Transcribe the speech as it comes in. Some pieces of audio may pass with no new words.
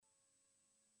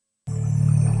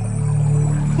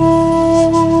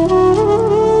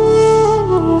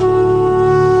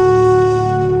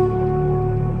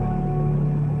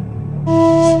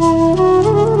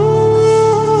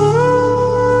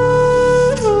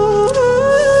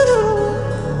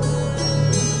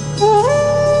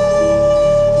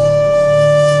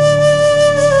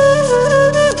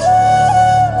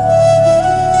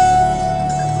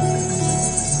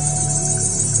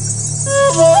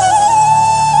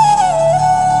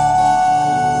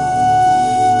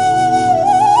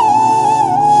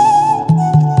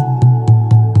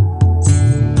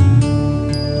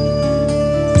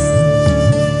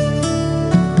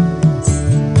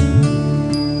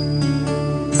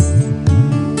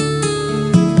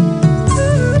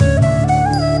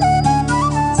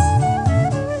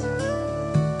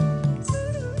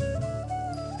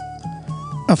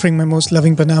Offering my most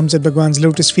loving pranams at Bhagwan's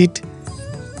lotus feet.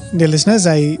 Dear listeners,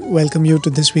 I welcome you to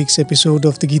this week's episode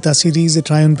of the Gita series, A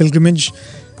Try on Pilgrimage.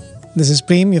 This is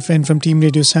Prem, your friend from Team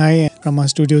Radio Sai, from our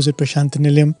studios at Prashant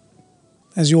Nilayam.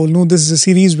 As you all know, this is a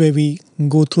series where we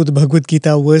go through the Bhagavad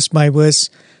Gita verse by verse,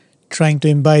 trying to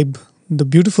imbibe the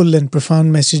beautiful and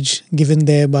profound message given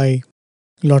there by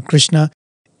Lord Krishna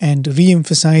and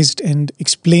re-emphasized and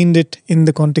explained it in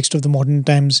the context of the modern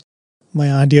times by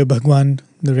our dear Bhagwan.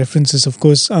 The references, of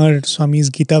course, are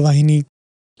Swami's Gita Vahini,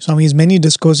 Swami's many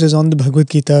discourses on the Bhagavad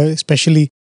Gita, especially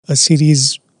a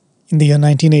series in the year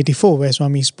 1984 where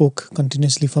Swami spoke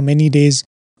continuously for many days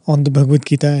on the Bhagavad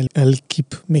Gita. I'll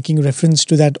keep making reference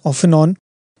to that off and on.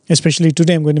 Especially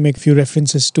today, I'm going to make a few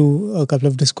references to a couple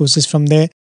of discourses from there.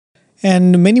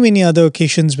 And many other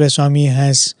occasions where Swami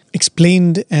has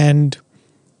explained and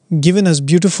given us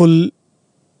beautiful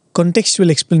contextual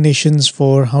explanations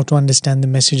for how to understand the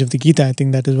message of the Gita. I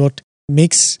think that is what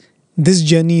makes this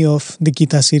journey of the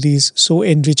Gita series so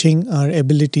enriching, our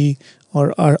ability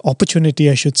or our opportunity,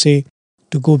 I should say,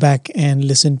 to go back and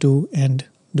listen to and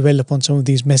dwell upon some of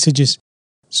these messages.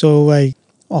 So I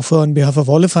offer on behalf of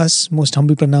all of us most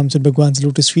humble pranams at Bhagwan's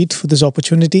lotus feet for this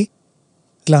opportunity.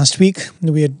 Last week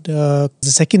we had the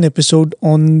second episode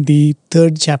on the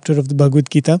third chapter of the Bhagavad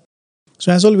Gita.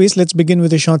 So as always, let's begin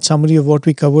with a short summary of what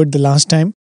we covered the last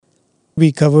time.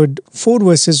 We covered 4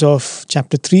 verses of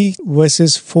chapter 3,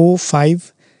 verses 4,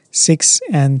 5, 6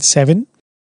 and 7.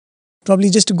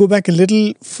 Probably just to go back a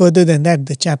little further than that,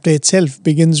 the chapter itself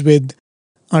begins with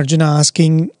Arjuna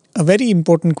asking a very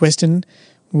important question,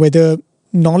 whether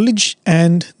knowledge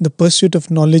and the pursuit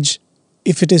of knowledge,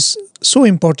 if it is so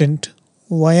important,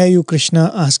 why are you,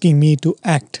 Krishna, asking me to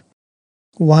act?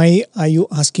 Why are you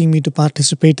asking me to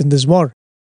participate in this war?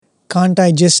 Can't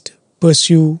I just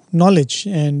pursue knowledge?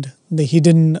 And the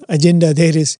hidden agenda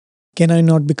there is, can I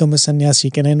not become a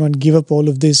sannyasi? Can I not give up all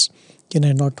of this? Can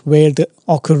I not wear the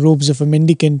ochre robes of a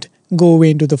mendicant, go away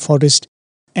into the forest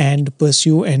and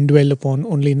pursue and dwell upon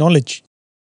only knowledge?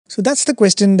 So that's the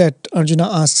question that Arjuna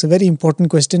asks, a very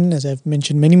important question, as I've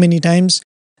mentioned many times.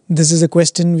 This is a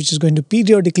question which is going to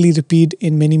periodically repeat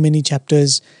in many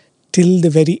chapters till the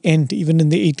very end. Even in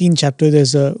the 18th chapter,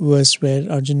 there's a verse where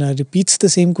Arjuna repeats the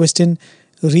same question,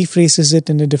 rephrases it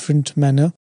in a different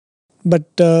manner.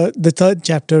 But the third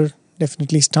chapter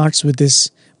definitely starts with this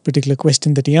particular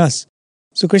question that he asks.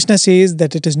 So Krishna says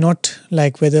that it is not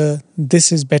like whether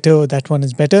this is better or that one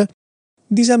is better.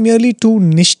 These are merely 2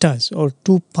 nishtas or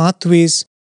 2 pathways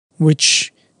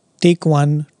which take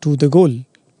one to the goal,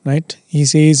 right? He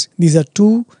says these are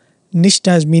 2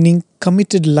 nishtas, meaning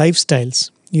committed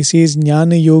lifestyles. He says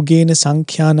jnana yogena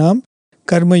sankhyanam,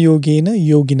 karma yogena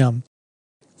yoginam.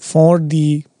 For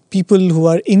the people who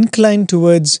are inclined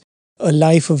towards a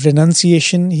life of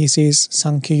renunciation, he says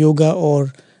Sankhya Yoga,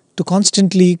 or to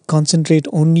constantly concentrate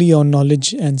only on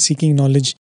knowledge and seeking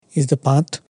knowledge, is the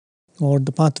path. Or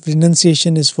the path of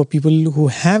renunciation is for people who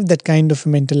have that kind of a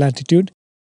mental attitude.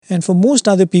 And for most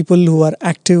other people who are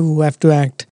active, who have to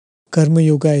act, Karma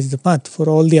Yoga is the path. For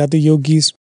all the other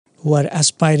yogis who are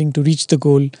aspiring to reach the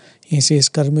goal, he says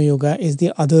Karma Yoga is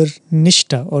the other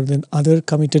nishta or the other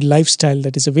committed lifestyle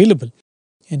that is available.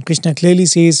 And Krishna clearly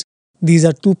says these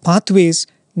are 2 pathways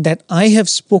that I have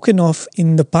spoken of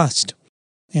in the past.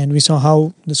 And we saw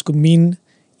how this could mean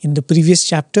in the previous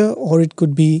chapter, or it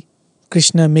could be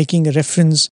Krishna making a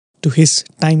reference to his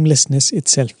timelessness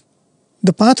itself.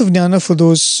 The path of jnana for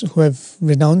those who have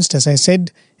renounced, as I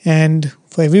said, and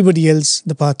for everybody else,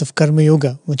 the path of Karma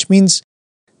Yoga, which means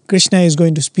Krishna is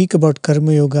going to speak about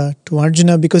Karma Yoga to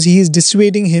Arjuna because he is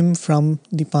dissuading him from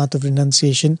the path of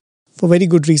renunciation for very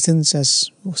good reasons, as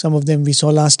some of them we saw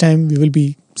last time. We will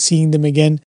be seeing them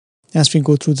again as we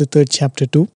go through the third chapter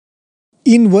too.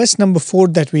 In verse number 4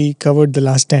 that we covered the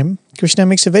last time, Krishna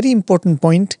makes a very important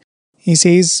point. He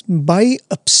says, by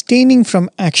abstaining from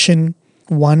action,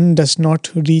 one does not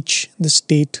reach the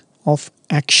state of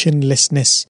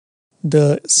actionlessness.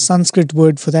 The Sanskrit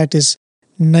word for that is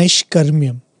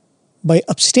naishkarmyam. By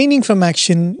abstaining from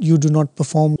action, you do not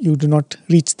perform, you do not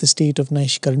reach the state of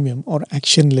naishkarmyam or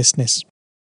actionlessness.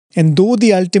 And though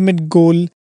the ultimate goal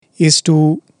is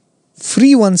to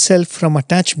free oneself from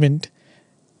attachment,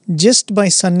 just by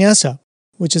sannyasa,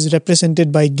 which is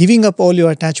represented by giving up all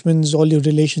your attachments, all your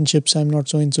relationships. I'm not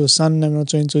so-and-so's son, I'm not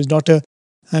so-and-so's daughter,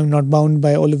 I'm not bound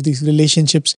by all of these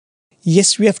relationships.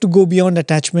 Yes, we have to go beyond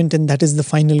attachment, and that is the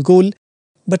final goal.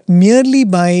 But merely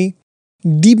by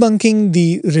debunking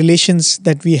the relations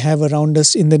that we have around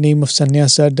us in the name of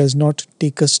sannyasa does not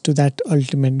take us to that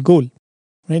ultimate goal.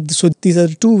 Right? So these are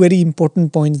 2 very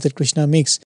important points that Krishna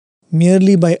makes.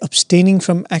 Merely by abstaining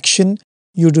from action,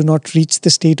 you do not reach the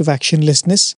state of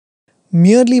actionlessness.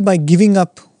 Merely by giving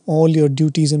up all your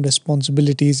duties and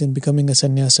responsibilities and becoming a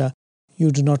sannyasa,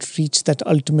 you do not reach that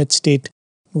ultimate state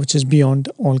which is beyond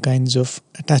all kinds of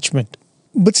attachment.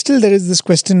 But still, there is this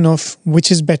question of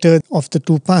which is better of the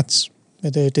two paths,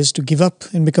 whether it is to give up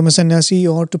and become a sannyasi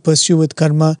or to pursue with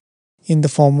karma in the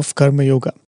form of karma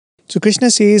yoga. So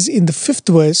Krishna says in the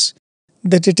 5th verse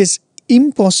that it is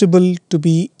impossible to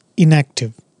be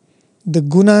inactive. The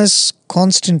gunas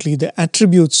constantly, the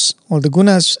attributes or the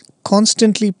gunas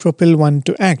constantly propel one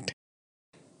to act.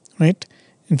 Right?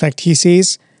 In fact, he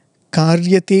says,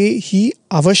 karyate hi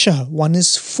avashah. One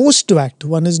is forced to act.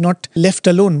 One is not left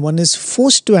alone. One is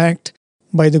forced to act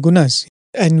by the gunas.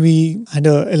 And we had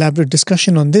an elaborate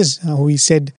discussion on this, how we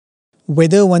said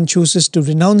whether one chooses to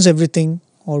renounce everything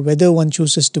or whether one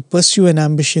chooses to pursue an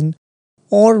ambition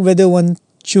or whether one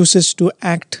chooses to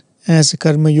act as a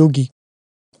karma yogi.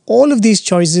 All of these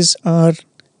choices are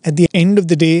at the end of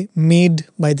the day made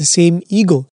by the same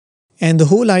ego. And the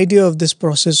whole idea of this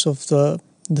process of the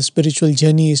spiritual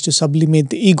journey is to sublimate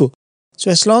the ego.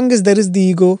 So as long as there is the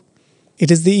ego,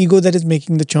 it is the ego that is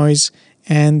making the choice,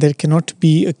 and there cannot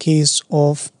be a case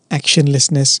of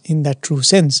actionlessness in that true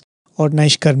sense, or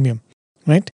naishkarmyam,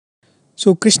 right?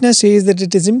 So Krishna says that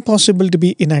it is impossible to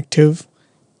be inactive.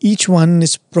 Each one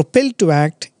is propelled to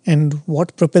act, and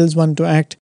what propels one to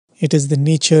act? It is the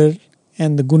nature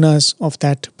and the gunas of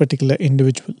that particular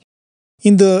individual.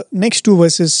 In the next two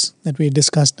verses that we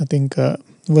discussed, I think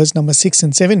verse number 6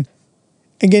 and 7,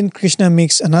 again Krishna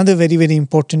makes another very, very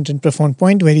important and profound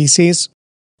point where he says,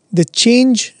 the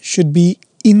change should be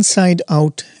inside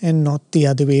out and not the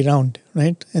other way around,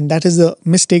 right? And that is the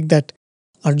mistake that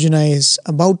Arjuna is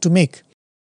about to make.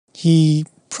 He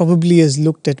probably has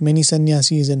looked at many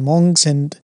sannyasis and monks,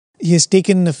 and he has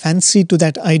taken a fancy to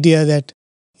that idea that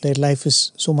their life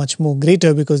is so much more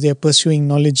greater because they are pursuing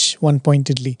knowledge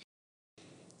one-pointedly.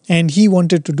 And he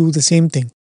wanted to do the same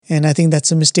thing. And I think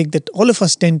that's a mistake that all of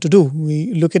us tend to do.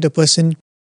 We look at a person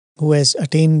who has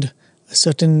attained a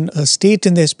certain state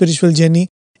in their spiritual journey,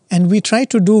 and we try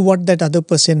to do what that other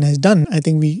person has done. I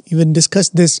think we even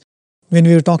discussed this when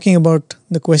we were talking about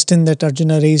the question that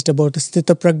Arjuna raised about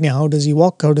Sthita Prajna. How does he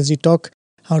walk? How does he talk?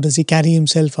 How does he carry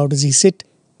himself? How does he sit?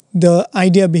 The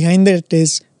idea behind that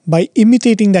is by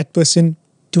imitating that person,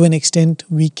 to an extent,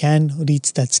 we can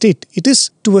reach that state. It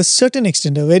is to a certain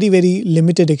extent, a very, very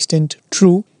limited extent,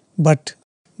 true, but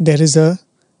there is a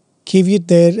caveat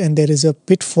there and there is a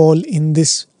pitfall in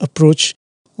this approach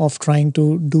of trying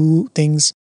to do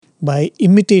things by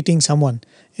imitating someone.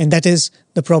 And that is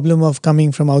the problem of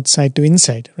coming from outside to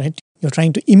inside, right? You're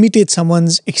trying to imitate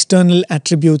someone's external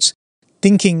attributes,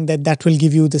 thinking that that will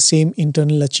give you the same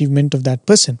internal achievement of that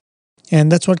person.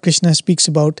 And that's what Krishna speaks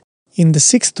about in the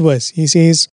 6th verse. He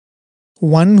says,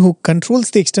 one who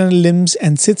controls the external limbs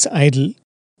and sits idle,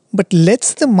 but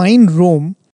lets the mind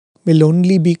roam, will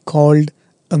only be called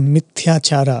a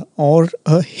mithyachara or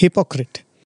a hypocrite.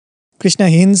 Krishna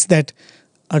hints that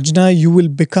Arjuna, you will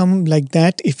become like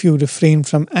that if you refrain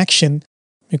from action,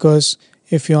 because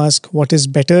if you ask what is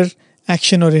better,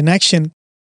 action or inaction,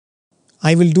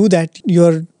 I will do that.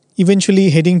 You're eventually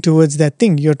heading towards that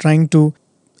thing. You're trying to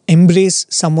embrace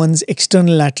someone's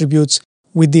external attributes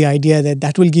with the idea that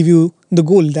that will give you the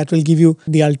goal, that will give you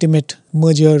the ultimate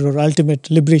merger or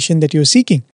ultimate liberation that you're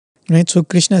seeking. Right? So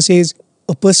Krishna says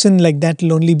a person like that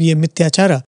will only be a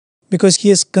mithyachara because he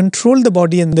has controlled the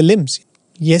body and the limbs.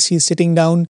 Yes, he's sitting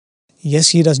down. Yes,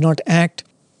 he does not act.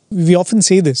 We often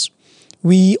say this.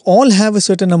 We all have a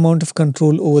certain amount of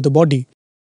control over the body.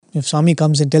 If Swami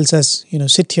comes and tells us,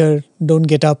 sit here, don't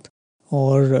get up,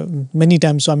 or many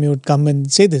times Swami would come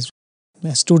and say this.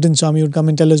 As students, Swami would come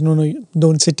and tell us, no,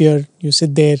 don't sit here, you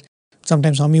sit there.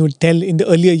 Sometimes Swami would tell, in the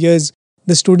earlier years,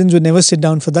 the students would never sit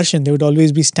down for darshan. They would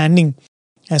always be standing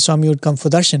as Swami would come for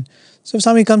darshan. So if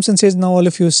Swami comes and says, now all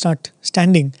of you start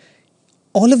standing.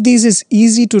 All of these is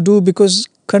easy to do because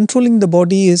controlling the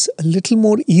body is a little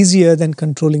more easier than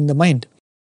controlling the mind.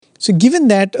 So given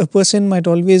that, a person might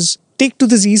always take to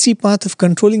this easy path of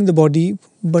controlling the body,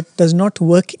 but does not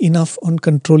work enough on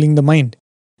controlling the mind.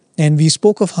 And we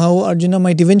spoke of how Arjuna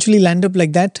might eventually land up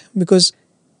like that because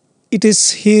it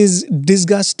is his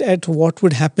disgust at what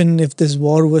would happen if this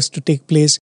war was to take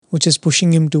place, which is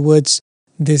pushing him towards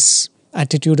this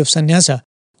attitude of sannyasa.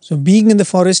 So being in the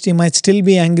forest, he might still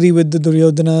be angry with the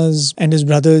Duryodhanas and his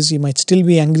brothers. He might still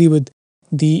be angry with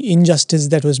the injustice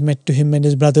that was met to him and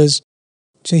his brothers.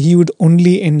 So he would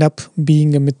only end up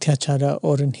being a mithyachara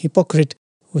or an hypocrite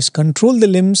who has controlled the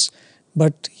limbs,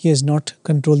 but he has not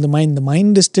controlled the mind. The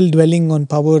mind is still dwelling on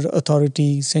power,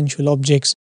 authority, sensual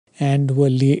objects, and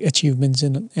worldly achievements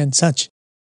and such.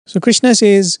 So Krishna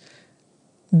says,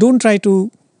 don't try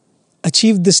to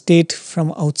achieve the state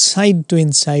from outside to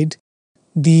inside.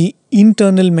 The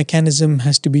internal mechanism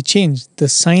has to be changed. The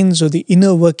signs or the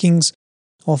inner workings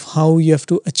of how you have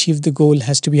to achieve the goal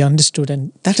has to be understood.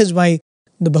 And that is why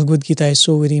the Bhagavad Gita is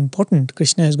so very important.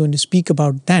 Krishna is going to speak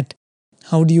about that.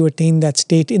 How do you attain that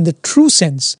state in the true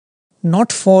sense?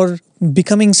 Not for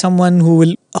becoming someone who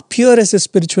will appear as a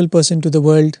spiritual person to the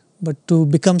world, but to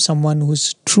become someone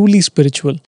who's truly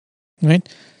spiritual. Right?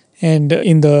 And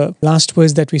in the last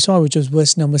verse that we saw, which was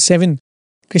verse number 7,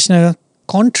 Krishna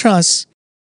contrasts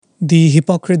the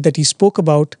hypocrite that he spoke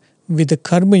about with the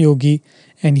karma yogi,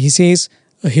 and he says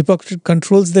a hypocrite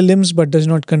controls the limbs but does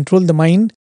not control the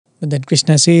mind. But then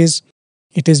Krishna says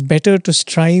it is better to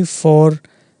strive for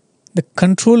the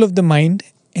control of the mind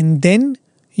and then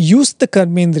use the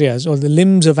karmendriyas or the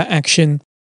limbs of action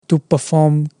to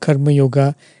perform karma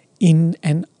yoga in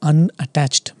an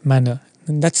unattached manner.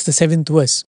 And that's the 7th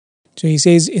verse. So he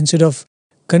says, instead of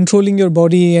controlling your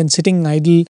body and sitting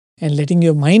idle and letting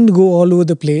your mind go all over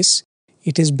the place,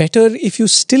 it is better if you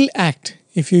still act,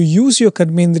 if you use your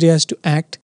karmendriyas to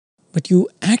act, but you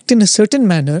act in a certain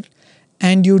manner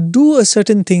and you do a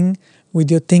certain thing with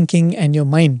your thinking and your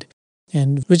mind.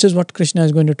 And which is what Krishna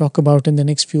is going to talk about in the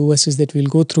next few verses that we'll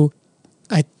go through.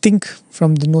 I think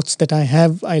from the notes that I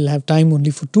have, I'll have time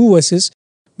only for 2 verses,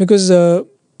 because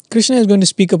Krishna is going to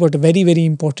speak about a very, very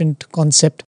important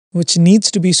concept which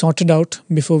needs to be sorted out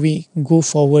before we go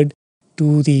forward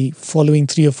to the following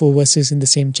 3 or 4 verses in the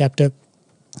same chapter.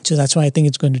 So that's why I think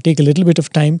it's going to take a little bit of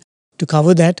time to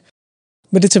cover that.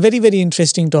 But it's a very, very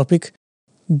interesting topic.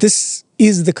 This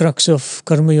is the crux of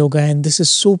Karma Yoga, and this is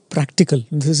so practical.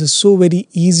 This is so very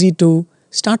easy to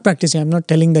start practicing. I'm not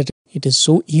telling that it is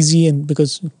so easy, and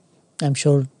because I'm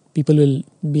sure people will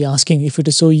be asking, if it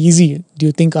is so easy, do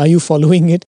you think, are you following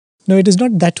it? No, it is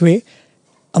not that way.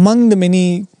 Among the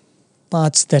many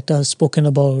paths that are spoken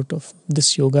about of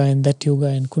this yoga and that yoga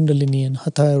and Kundalini and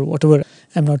Hatha or whatever,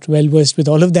 I'm not well versed with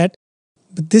all of that.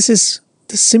 But this is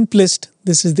the simplest,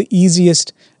 this is the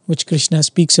easiest which Krishna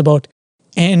speaks about.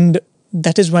 And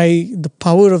that is why the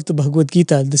power of the Bhagavad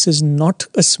Gita, this is not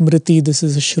a smriti, this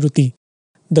is a shruti.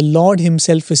 The Lord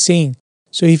himself is saying.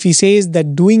 So if he says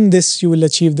that doing this you will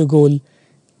achieve the goal,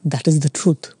 that is the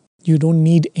truth. You don't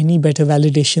need any better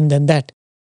validation than that.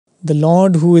 The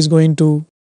Lord who is going to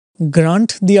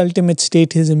grant the ultimate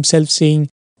state is himself saying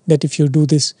that if you do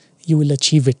this, you will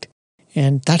achieve it.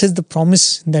 And that is the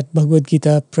promise that Bhagavad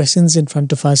Gita presents in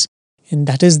front of us. And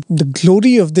that is the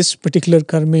glory of this particular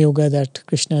Karma Yoga that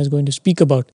Krishna is going to speak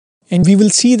about. And we will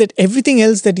see that everything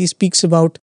else that he speaks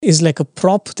about is like a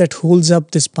prop that holds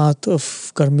up this path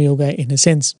of Karma Yoga in a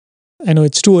sense. I know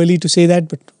it's too early to say that,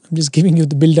 but I'm just giving you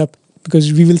the build-up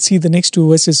because we will see the next 2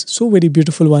 verses, so very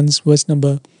beautiful ones. Verse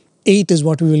number 8 is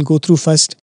what we will go through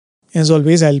first. As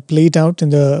always, I'll play it out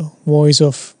in the voice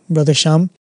of Brother Shyam.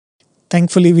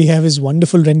 Thankfully, we have his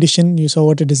wonderful rendition. You saw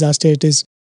what a disaster it is.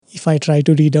 If I try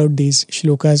to read out these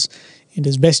shlokas, it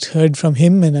is best heard from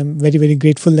him, and I'm very, very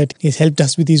grateful that he's helped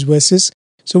us with these verses.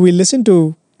 So we'll listen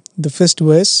to the first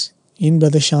verse in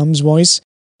Brother Shyam's voice.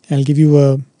 I'll give you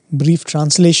a brief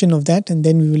translation of that, and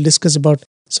then we will discuss about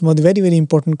some of the very, very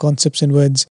important concepts and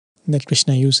words that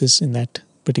Krishna uses in that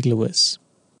particular verse.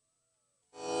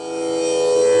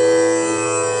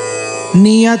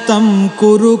 Niyatam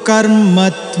kuru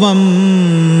karmatvam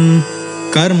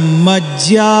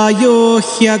karmajyayo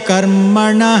hya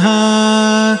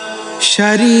karmanaha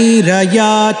sharira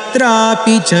yatra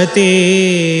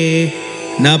pichate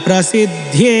na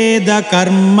prasiddhyeda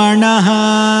karmanaha.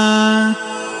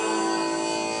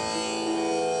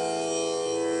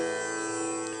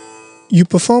 You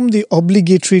perform the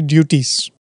obligatory duties,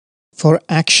 for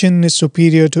action is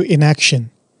superior to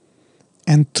inaction,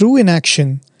 and through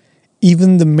inaction,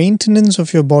 even the maintenance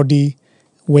of your body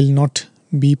will not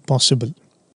be possible.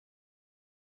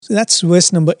 So that's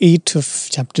verse number 8 of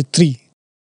chapter 3.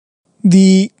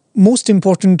 The most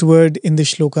important word in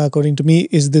this shloka, according to me,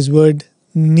 is this word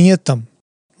niyatam,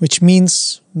 which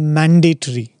means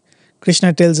mandatory.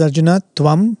 Krishna tells Arjuna,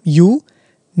 Tvam, you,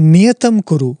 niyatam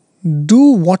kuru, do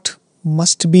what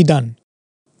must be done.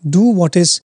 Do what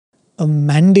is a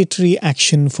mandatory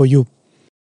action for you.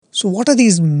 So what are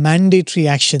these mandatory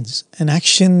actions? An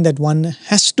action that one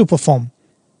has to perform.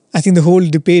 I think the whole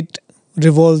debate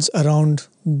revolves around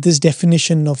this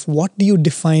definition of what do you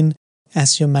define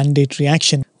as your mandatory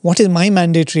action. What is my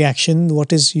mandatory action?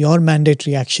 What is your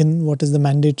mandatory action? What is the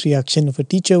mandatory action of a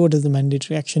teacher? What is the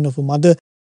mandatory action of a mother?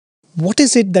 What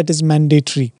is it that is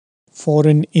mandatory for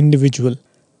an individual?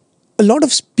 A lot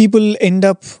of people end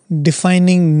up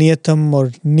defining niyatam or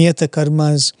niyata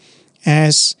karmas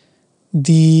as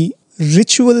the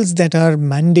rituals that are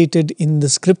mandated in the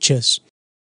scriptures.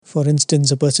 For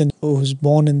instance, a person who is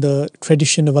born in the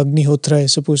tradition of Agnihotra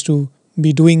is supposed to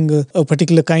be doing a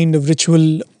particular kind of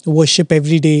ritual worship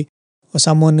every day, or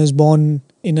someone is born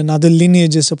in another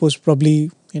lineage is supposed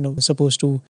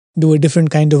to do a different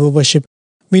kind of a worship.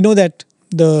 We know that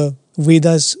the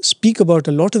Vedas speak about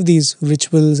a lot of these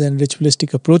rituals and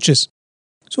ritualistic approaches.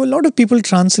 So a lot of people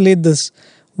translate this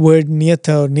word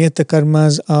niyata or niyata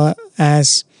karmas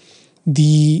as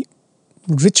the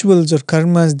rituals or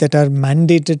karmas that are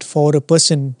mandated for a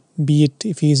person, be it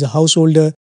if he is a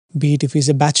householder, be it if he is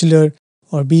a bachelor,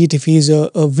 or be it if he is a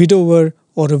widower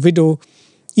or a widow.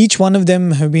 Each one of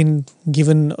them have been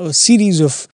given a series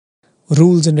of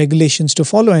rules and regulations to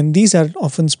follow, and these are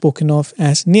often spoken of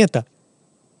as niyata.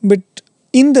 But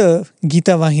in the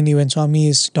Gita Vahini, when Swami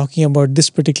is talking about this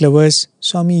particular verse,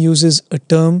 Swami uses a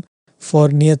term for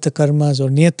niyata karmas or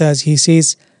niyatas. He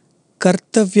says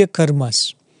kartavya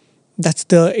karmas. That's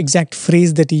the exact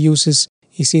phrase that he uses.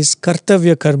 He says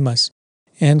kartavya karmas.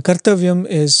 And kartavyam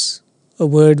is a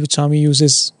word which Swami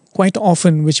uses quite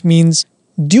often, which means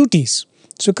duties.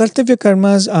 So kartavya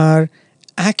karmas are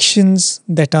actions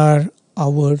that are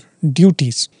our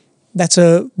duties. That's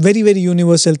a very, very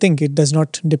universal thing. It does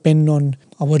not depend on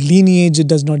our lineage. It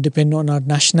does not depend on our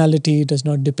nationality. It does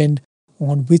not depend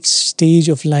on which stage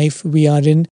of life we are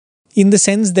in the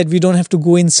sense that we don't have to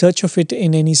go in search of it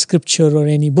in any scripture or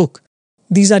any book.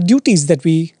 These are duties that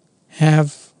we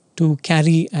have to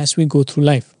carry as we go through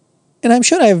life. And I'm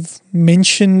sure I've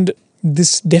mentioned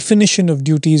this definition of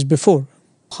duties before.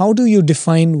 How do you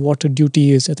define what a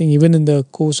duty is? I think even in the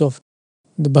course of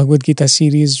the Bhagavad Gita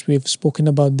series, we've spoken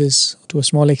about this to a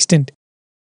small extent.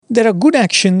 There are good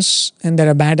actions and there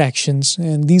are bad actions,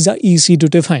 and these are easy to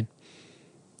define.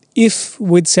 If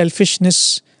with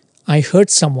selfishness I hurt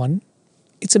someone,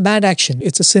 it's a bad action,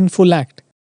 it's a sinful act.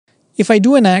 If I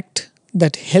do an act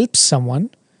that helps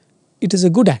someone, it is a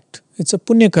good act, it's a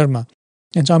punya karma.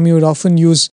 And Swami would often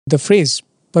use the phrase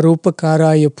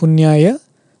paropakaraya punyaya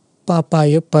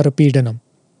papaya parapidanam.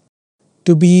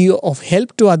 To be of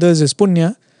help to others is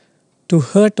punya, to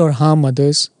hurt or harm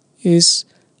others is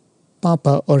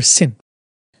papa or sin.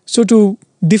 So to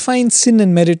define sin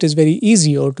and merit is very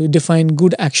easy, or to define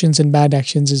good actions and bad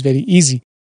actions is very easy.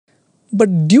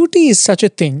 But duty is such a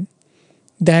thing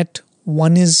that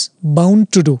one is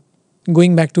bound to do.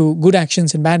 Going back to good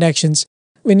actions and bad actions,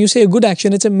 when you say a good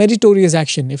action, it's a meritorious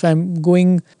action. If I'm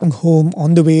going home,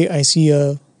 on the way I see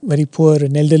a very poor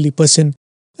and elderly person,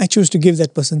 I choose to give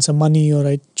that person some money, or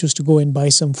I choose to go and buy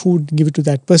some food and give it to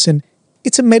that person.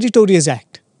 It's a meritorious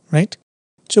act, right?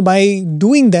 So by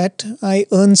doing that, I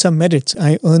earn some merits,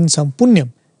 I earn some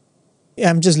punyam.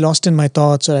 I'm just lost in my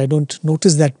thoughts, or I don't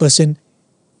notice that person.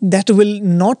 That will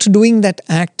not doing that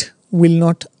act will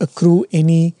not accrue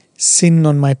any sin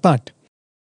on my part.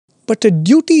 But a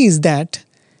duty is that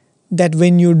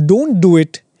when you don't do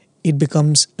it, it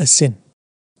becomes a sin.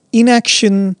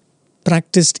 Inaction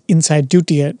practiced inside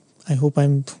duty. I hope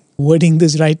I'm wording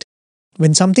this right.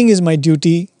 When something is my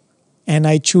duty and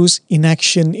I choose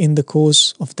inaction in the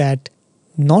course of that,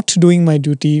 not doing my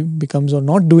duty becomes, or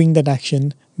not doing that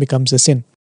action becomes a sin,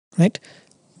 right?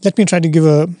 Let me try to give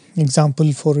an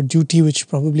example for a duty which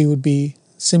probably would be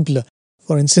simpler.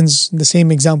 For instance, the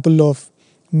same example of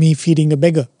me feeding a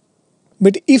beggar.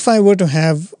 But if I were to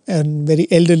have a very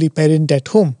elderly parent at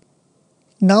home,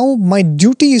 now my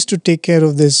duty is to take care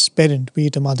of this parent, be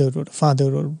it a mother or a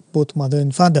father or both mother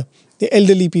and father. The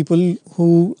elderly people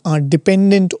who are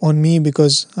dependent on me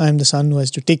because I am the son who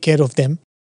has to take care of them.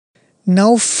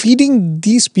 Now feeding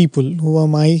these people who are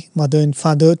my mother and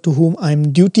father, to whom I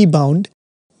am duty bound,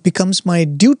 becomes my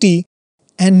duty,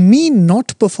 and me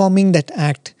not performing that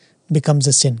act becomes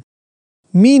a sin.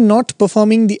 Me not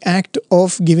performing the act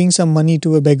of giving some money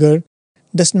to a beggar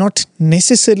does not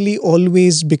necessarily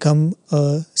always become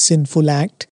a sinful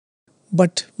act,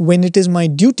 but when it is my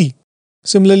duty.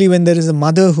 Similarly, when there is a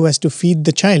mother who has to feed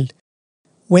the child,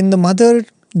 when the mother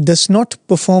does not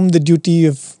perform the duty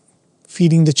of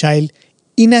feeding the child,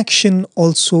 inaction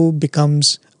also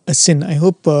becomes a sin. I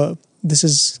hope this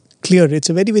is clear. It's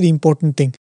a very, very important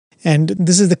thing. And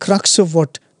this is the crux of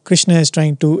what Krishna is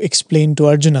trying to explain to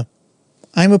Arjuna.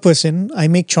 I'm a person, I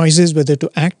make choices whether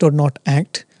to act or not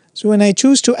act. So when I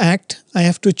choose to act, I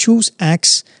have to choose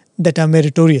acts that are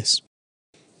meritorious.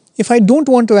 If I don't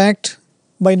want to act,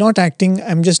 by not acting,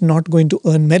 I'm just not going to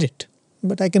earn merit.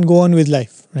 But I can go on with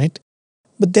life, right?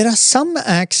 But there are some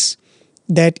acts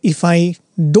that if I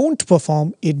don't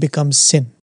perform, it becomes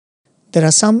sin. There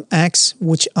are some acts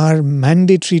which are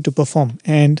mandatory to perform,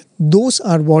 and those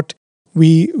are what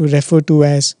we refer to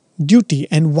as duty.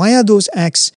 And why are those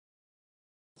acts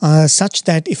such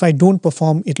that if I don't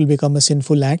perform, it will become a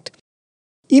sinful act.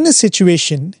 In a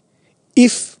situation,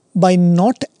 if by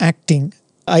not acting,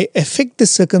 I affect the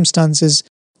circumstances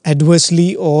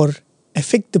adversely or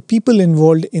affect the people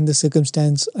involved in the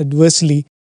circumstance adversely,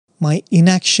 my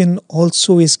inaction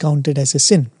also is counted as a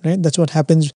sin, right? That's what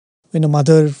happens when a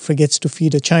mother forgets to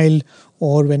feed a child,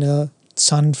 or when a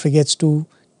son forgets to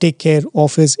take care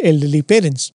of his elderly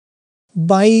parents.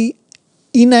 By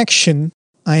inaction,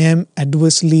 I am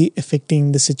adversely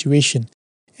affecting the situation.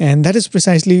 And that is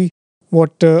precisely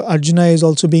what Arjuna is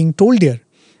also being told here.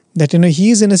 That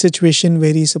he is in a situation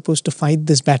where he is supposed to fight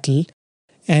this battle,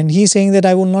 and he is saying that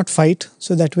I will not fight,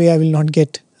 so that way I will not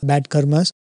get bad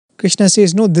karmas. Krishna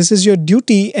says, no, this is your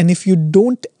duty, and if you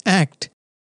don't act,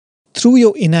 through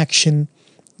your inaction,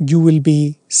 you will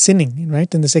be sinning,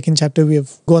 right? In the second chapter, we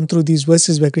have gone through these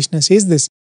verses where Krishna says this.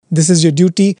 This is your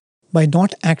duty. By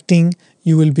not acting,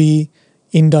 you will be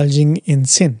indulging in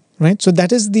sin, right? So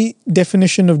that is the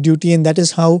definition of duty, and that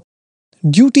is how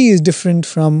duty is different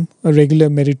from a regular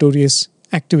meritorious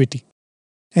activity.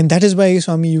 And that is why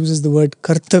Swami uses the word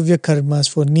kartavya karmas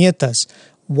for niyatas.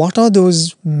 What are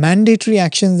those mandatory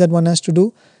actions that one has to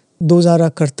do? Those are our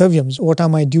kartavyams. What are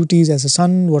my duties as a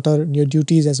son? What are your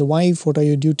duties as a wife? What are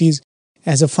your duties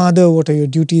as a father? What are your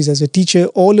duties as a teacher?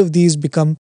 All of these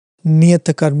become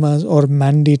niyata karmas or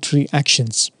mandatory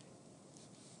actions.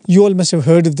 You all must have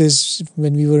heard of this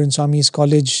when we were in Swami's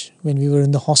college, when we were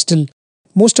in the hostel.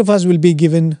 Most of us will be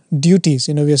given duties.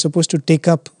 We are supposed to take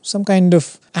up some kind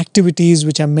of activities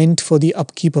which are meant for the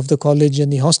upkeep of the college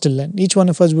and the hostel. And each one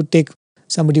of us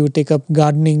somebody would take up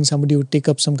gardening, somebody would take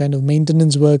up some kind of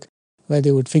maintenance work where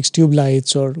they would fix tube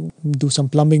lights or do some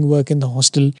plumbing work in the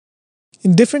hostel.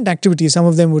 In different activities, some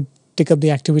of them would take up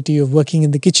the activity of working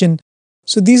in the kitchen.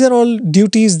 So these are all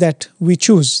duties that we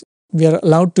choose. We are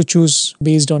allowed to choose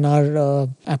based on our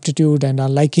aptitude and our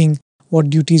liking what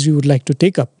duties we would like to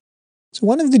take up. So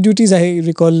one of the duties I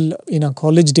recall in our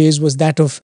college days was that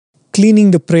of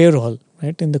cleaning the prayer hall.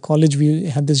 Right? In the college, we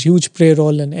had this huge prayer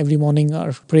hall, and every morning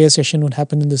our prayer session would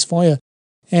happen in this foyer.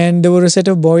 And there were a set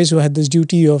of boys who had this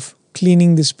duty of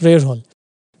cleaning this prayer hall.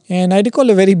 And I recall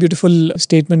a very beautiful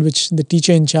statement which the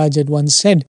teacher in charge had once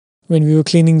said when we were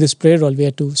cleaning this prayer hall. We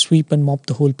had to sweep and mop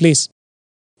the whole place.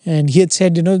 And he had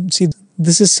said, see,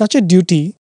 this is such a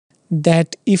duty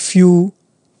that if you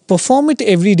perform it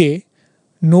every day,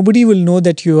 nobody will know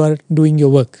that you are doing your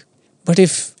work. But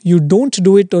if you don't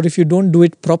do it, or if you don't do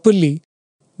it properly,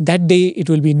 that day it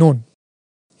will be known.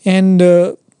 And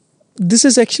this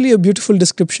is actually a beautiful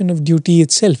description of duty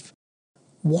itself.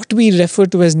 What we refer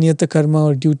to as niyata karma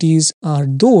or duties are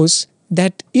those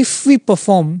that if we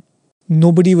perform,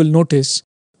 nobody will notice.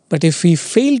 But if we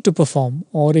fail to perform,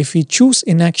 or if we choose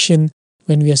inaction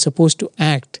when we are supposed to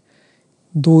act,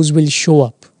 those will show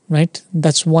up, right?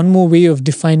 That's one more way of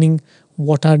defining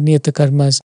what are niyata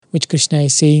karmas, which Krishna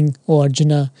is saying, oh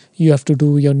Arjuna, you have to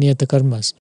do your niyata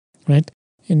karmas, right?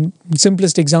 And the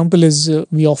simplest example is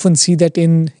we often see that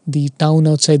in the town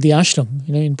outside the ashram,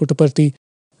 in Puttaparthi.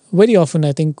 Very often,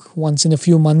 I think once in a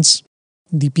few months,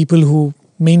 the people who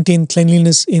maintain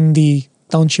cleanliness in the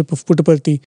township of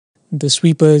Puttaparthi, the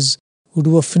sweepers, who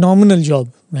do a phenomenal job,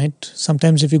 right?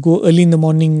 Sometimes if you go early in the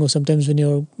morning, or sometimes when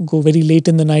you go very late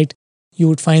in the night, you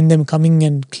would find them coming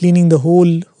and cleaning the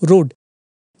whole road.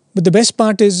 But the best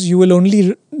part is you will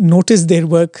only notice their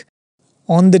work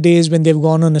on the days when they've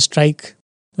gone on a strike.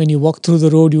 When you walk through the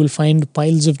road, you will find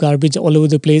piles of garbage all over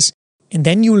the place. And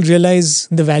then you will realize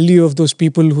the value of those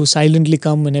people who silently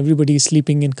come when everybody is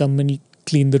sleeping and come and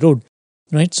clean the road,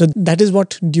 right? So that is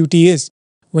what duty is.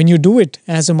 When you do it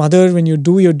as a mother, when you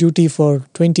do your duty for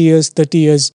 20 years, 30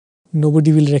 years,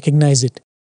 nobody will recognize it.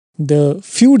 The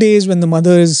few days when the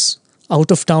mother is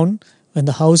out of town, when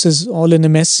the house is all in a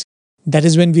mess, that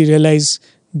is when we realize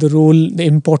the role, the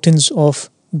importance of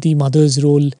the mother's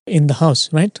role in the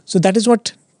house, right? So that is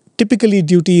what typically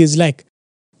duty is like.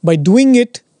 By doing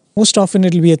it, most often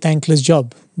it will be a thankless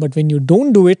job. But when you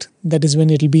don't do it, that is when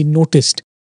it will be noticed.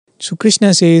 So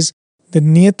Krishna says the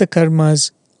niyata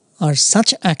karmas are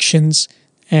such actions,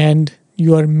 and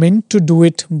you are meant to do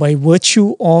it by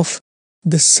virtue of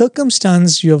the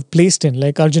circumstance you have placed in,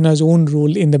 like Arjuna's own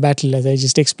role in the battle, as I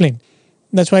just explained.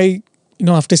 That's why,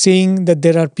 after saying that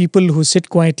there are people who sit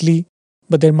quietly,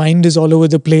 but their mind is all over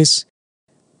the place,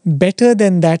 better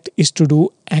than that is to do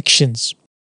actions.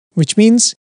 Which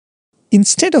means,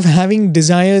 instead of having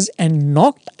desires and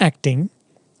not acting,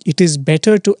 it is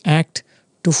better to act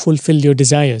to fulfill your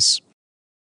desires.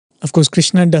 Of course,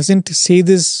 Krishna doesn't say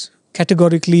this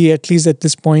categorically, at least at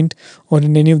this point, or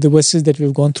in any of the verses that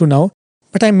we've gone through now.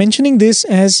 But I'm mentioning this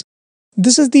as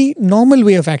this is the normal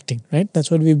way of acting, right? That's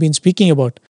what we've been speaking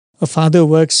about. A father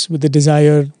works with the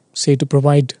desire, say, to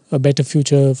provide a better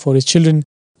future for his children.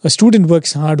 A student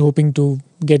works hard hoping to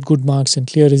get good marks and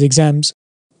clear his exams.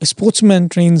 A sportsman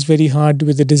trains very hard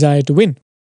with the desire to win.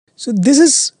 So this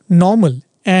is normal,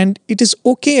 and it is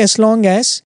okay as long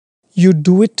as you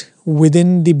do it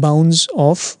within the bounds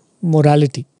of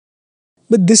morality.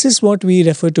 But this is what we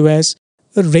refer to as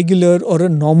a regular or a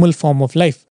normal form of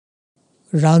life.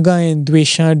 Raga and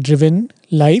Dvesha driven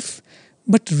life,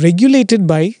 but regulated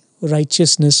by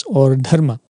righteousness or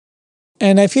dharma.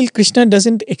 And I feel Krishna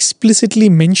doesn't explicitly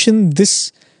mention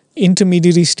this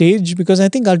intermediary stage because I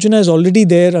think Arjuna is already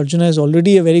there. Arjuna is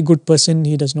already a very good person.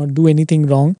 He does not do anything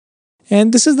wrong.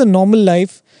 And this is the normal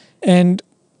life. And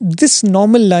this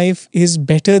normal life is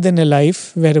better than a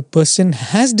life where a person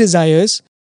has desires.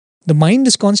 The mind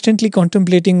is constantly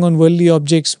contemplating on worldly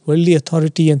objects, worldly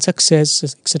authority and success,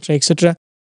 etc., etc.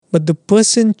 But the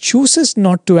person chooses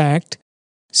not to act,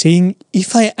 saying,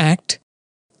 if I act,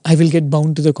 I will get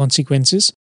bound to the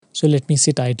consequences. So let me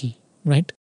sit idle,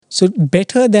 right? So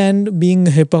better than being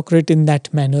a hypocrite in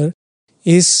that manner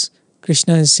is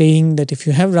Krishna is saying that if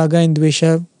you have raga and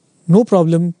dvesha, no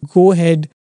problem, go ahead,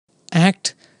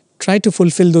 act, try to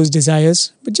fulfill those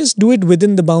desires, but just do it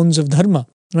within the bounds of dharma,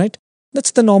 right?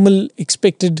 That's the normal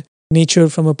expected nature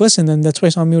from a person, and that's why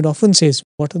Swami would often says,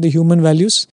 what are the human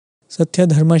values? Satya,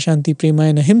 Dharma, Shanti, Prema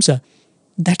and Ahimsa.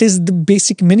 That is the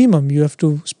basic minimum. You have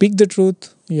to speak the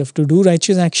truth, you have to do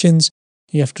righteous actions,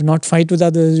 you have to not fight with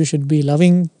others, you should be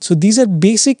loving. So these are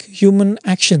basic human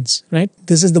actions, right?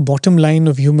 This is the bottom line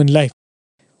of human life.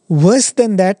 Worse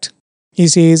than that, he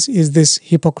says, is this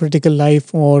hypocritical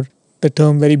life, or the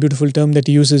term, very beautiful term that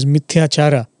he uses,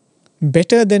 mithyachara.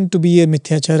 Better than to be a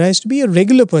mithyachara is to be a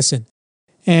regular person.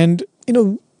 And,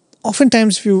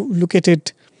 oftentimes if you look at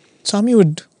it, Swami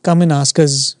would come and ask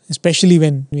us, especially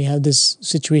when we have this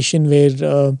situation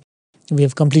where we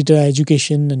have completed our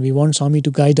education and we want Swami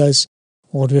to guide us,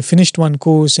 or we have finished one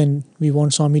course and we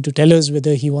want Swami to tell us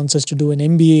whether he wants us to do an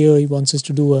MBA or he wants us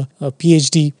to do a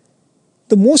PhD.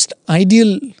 The most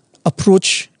ideal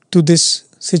approach to this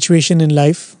situation in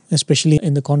life, especially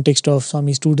in the context of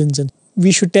Swami students, and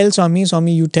we should tell Swami,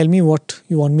 you tell me what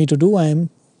you want me to do. I am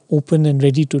open and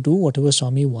ready to do whatever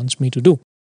Swami wants me to do,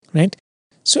 right?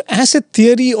 So as a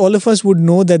theory, all of us would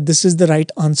know that this is the right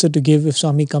answer to give if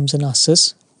Swami comes and asks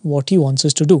us what he wants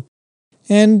us to do.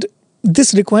 And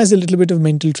this requires a little bit of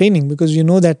mental training, because you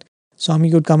know that Swami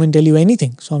could come and tell you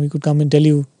anything. Swami could come and tell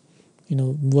you,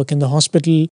 work in the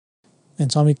hospital,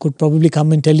 and Swami could probably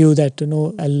come and tell you that,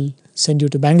 I'll send you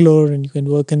to Bangalore and you can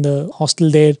work in the hostel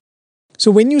there.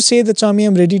 So when you say that, Swami,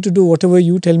 I'm ready to do whatever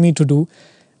you tell me to do,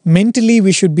 mentally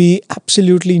we should be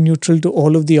absolutely neutral to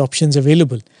all of the options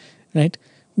available, right?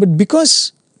 But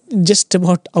because just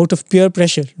about out of peer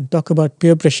pressure, talk about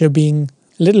peer pressure being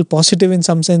a little positive in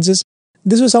some senses,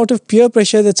 this was out of peer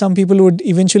pressure that some people would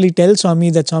eventually tell Swami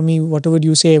that, Swami, whatever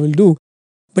you say I will do.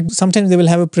 But sometimes they will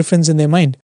have a preference in their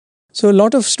mind. So a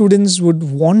lot of students would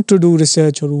want to do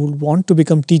research or would want to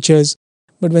become teachers.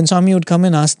 But when Swami would come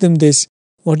and ask them this,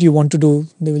 what do you want to do?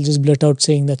 They will just blurt out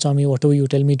saying that, Swami, whatever you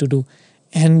tell me to do.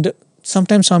 And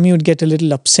sometimes Swami would get a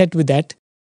little upset with that,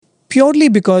 purely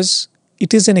because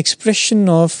it is an expression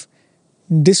of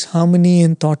disharmony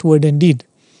in thought, word and deed.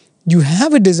 You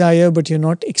have a desire, but you're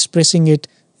not expressing it.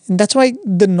 And that's why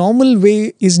the normal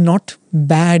way is not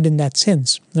bad in that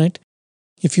sense, right?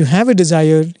 If you have a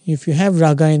desire, if you have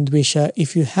raga and dvesha,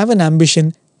 if you have an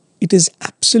ambition, it is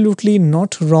absolutely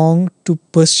not wrong to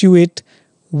pursue it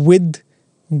with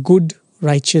good,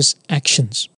 righteous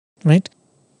actions, right?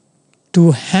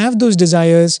 To have those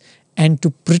desires and to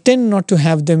pretend not to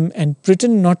have them and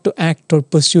pretend not to act or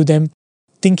pursue them,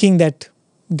 thinking that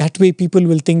way people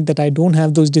will think that I don't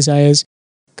have those desires,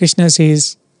 Krishna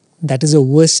says that is a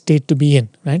worse state to be in,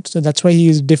 right? So that's why he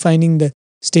is defining the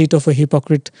state of a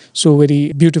hypocrite so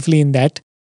very beautifully in that.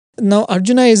 Now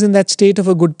Arjuna is in that state of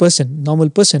a good person, normal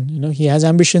person. He has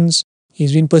ambitions,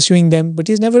 he's been pursuing them, but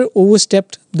he's never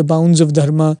overstepped the bounds of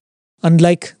dharma,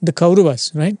 unlike the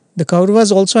Kauravas, right? The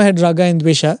Kauravas also had raga and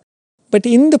dvesha, but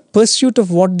in the pursuit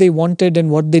of what they wanted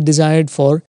and what they desired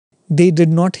for, they did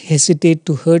not hesitate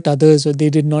to hurt others, or they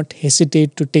did not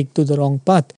hesitate to take to the wrong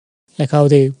path, like how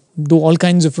they do all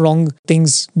kinds of wrong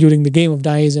things during the game of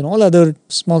dice and all other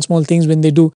small things. When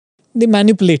they do, they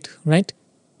manipulate, right?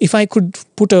 If I could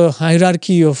put a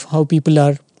hierarchy of how people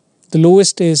are, the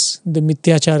lowest is the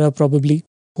mithyachara probably,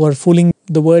 who are fooling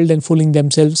the world and fooling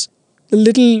themselves. A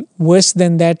little worse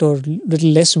than that, or little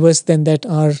less worse than that,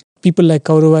 are people like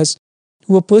Kauravas,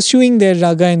 who are pursuing their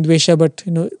raga and dvesha but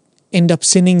end up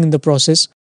sinning in the process.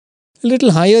 A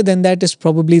little higher than that is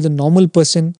probably the normal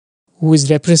person, who is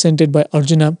represented by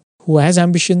Arjuna, who has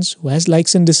ambitions, who has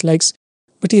likes and dislikes,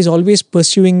 but he is always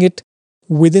pursuing it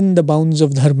within the bounds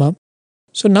of dharma.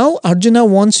 So now Arjuna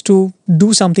wants to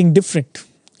do something different,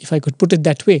 if I could put it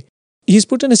that way. He's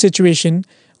put in a situation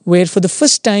where for the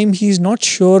first time he is not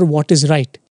sure what is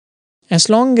right. As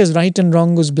long as right and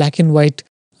wrong was black and white,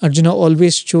 Arjuna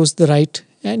always chose the right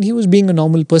and he was being a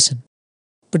normal person.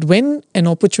 But when an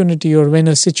opportunity or when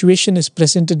a situation is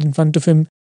presented in front of him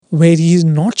where he is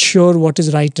not sure what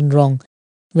is right and wrong,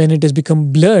 when it has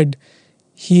become blurred,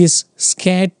 he is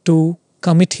scared to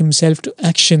commit himself to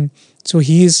action. So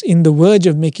he is in the verge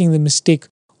of making the mistake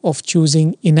of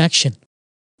choosing inaction.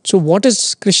 So what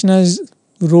is Krishna's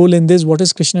role in this? What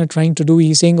is Krishna trying to do?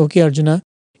 He's saying, okay, Arjuna,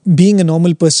 being a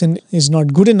normal person is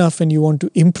not good enough and you want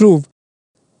to improve.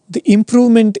 The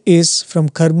improvement is from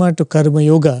karma to karma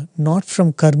yoga, not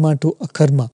from karma to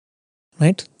akarma.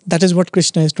 Right? That is what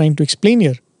Krishna is trying to explain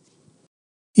here.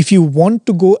 If you want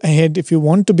to go ahead, if you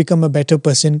want to become a better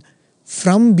person,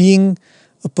 from being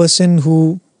a person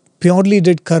who purely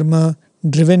did karma,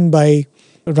 driven by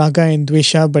raga and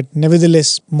dvesha, but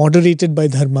nevertheless moderated by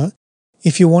dharma,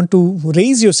 if you want to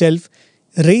raise yourself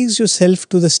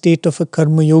to the state of a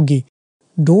karma yogi.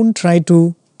 Don't try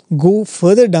to go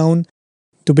further down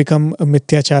to become a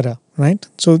mithyachara, right?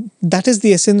 So that is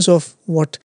the essence of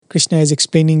what Krishna is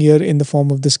explaining here in the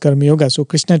form of this karma yoga. So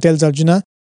Krishna tells Arjuna,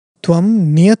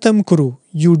 Tvam niyatam kuru,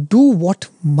 you do what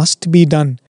must be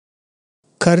done.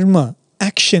 Karma,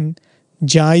 action,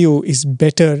 jayo is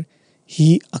better,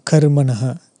 hi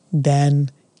akarmanaha, than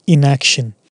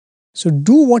inaction. So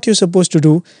do what you're supposed to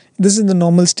do. This is the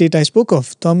normal state I spoke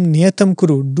of. Tvam niyatam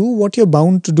kuru, do what you're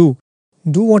bound to do.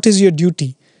 Do what is your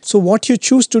duty. So what you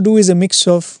choose to do is a mix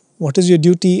of what is your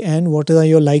duty and what are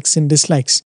your likes and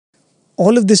dislikes.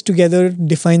 All of this together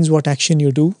defines what action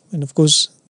you do. And of course,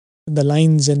 the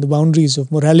lines and the boundaries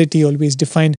of morality always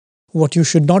define what you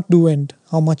should not do and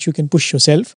how much you can push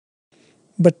yourself.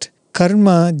 But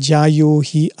karma jayo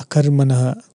hi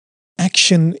akarmanaha.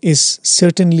 Action is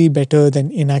certainly better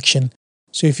than inaction.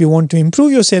 So if you want to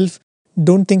improve yourself,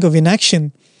 don't think of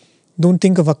inaction, don't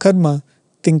think of akarma,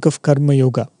 think of karma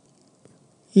yoga.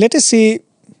 Let us say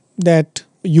that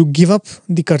you give up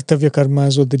the kartavya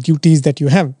karmas or the duties that you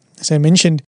have. As I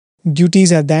mentioned,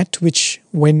 duties are that which,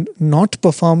 when not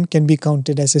performed, can be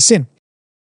counted as a sin.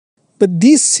 But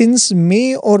these sins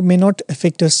may or may not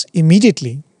affect us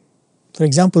immediately. For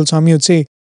example, Swami would say,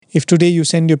 if today you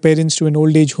send your parents to an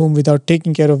old age home without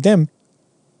taking care of them,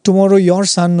 tomorrow your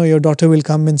son or your daughter will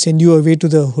come and send you away to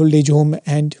the old age home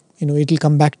and it'll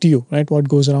come back to you, right? What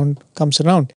goes around comes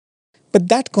around. But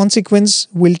that consequence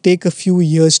will take a few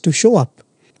years to show up.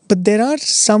 But there are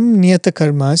some niyata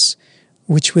karmas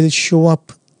which will show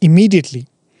up immediately.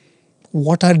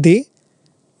 What are they?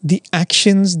 The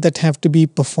actions that have to be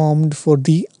performed for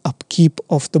the upkeep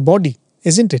of the body,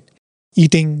 isn't it?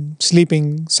 Eating,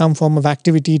 sleeping, some form of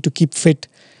activity to keep fit.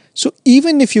 So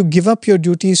even if you give up your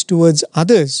duties towards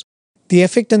others, the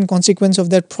effect and consequence of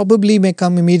that probably may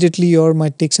come immediately or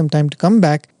might take some time to come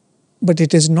back. But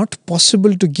it is not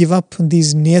possible to give up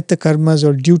these niyata karmas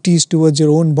or duties towards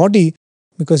your own body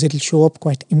because it will show up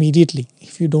quite immediately.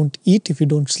 If you don't eat, if you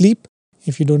don't sleep,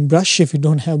 if you don't brush, if you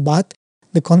don't have bath,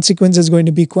 the consequence is going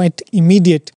to be quite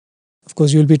immediate. Of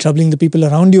course, you will be troubling the people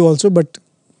around you also, but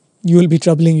you will be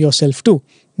troubling yourself too.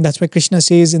 That's why Krishna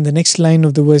says in the next line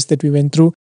of the verse that we went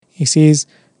through, he says,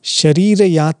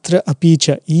 Sharira yatra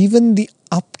apicha, even the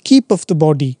upkeep of the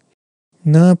body,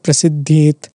 na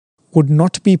prasiddhet, would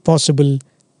not be possible,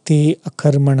 te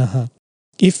akarmanaha,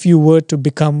 if you were to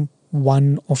become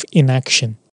one of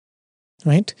inaction.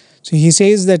 Right? So he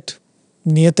says that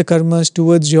niyata karmas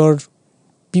towards your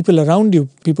people around you,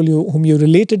 people whom you're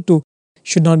related to,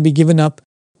 should not be given up.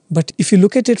 But if you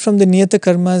look at it from the niyata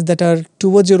karmas that are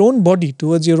towards your own body,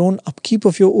 towards your own upkeep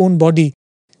of your own body,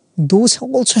 those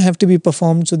also have to be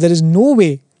performed. So there is no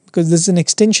way, because this is an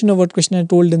extension of what Krishna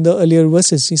told in the earlier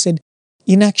verses. He said,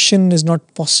 inaction is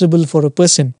not possible for a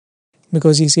person,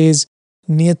 because he says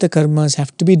niyata karmas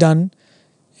have to be done,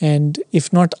 and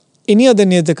if not any other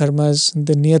niyata karmas,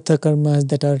 the niyata karmas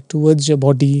that are towards your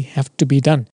body have to be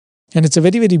done. And it's a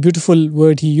very, very beautiful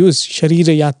word he used,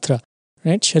 sharira yatra.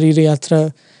 Right? Sharira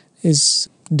yatra is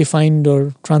defined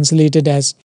or translated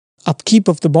as upkeep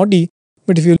of the body.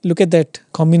 But if you look at that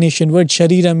combination word,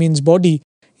 sharira means body,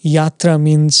 yatra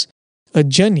means a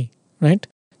journey. Right?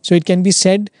 So it can be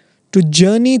said, to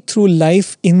journey through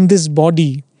life in this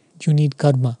body, you need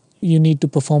karma. You need to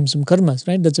perform some karmas,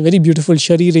 right? That's a very beautiful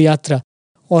sharira yatra.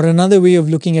 Or another way of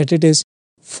looking at it is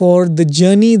for the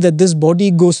journey that this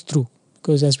body goes through.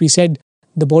 Because as we said,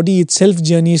 the body itself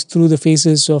journeys through the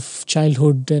phases of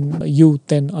childhood and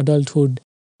youth and adulthood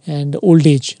and old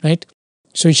age, right?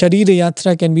 So Sharira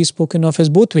Yatra can be spoken of as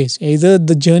both ways. Either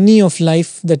the journey of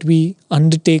life that we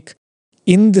undertake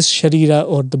in this Sharira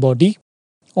or the body,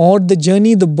 or the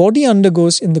journey the body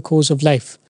undergoes in the course of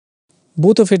life.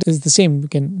 Both of it is the same. We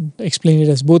can explain it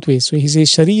as both ways. So he says,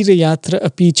 Sharira Yatra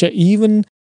apicha, even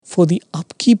for the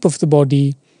upkeep of the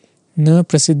body, na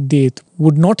prasiddhet,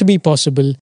 would not be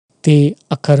possible, te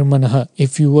akarmanaha,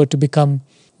 if you were to become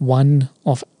one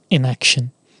of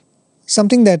inaction.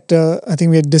 Something that I think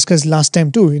we had discussed last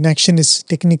time too. Inaction is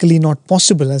technically not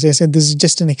possible. As I said, this is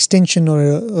just an extension or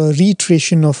a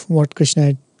reiteration of what Krishna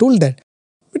had told that.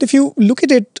 But if you look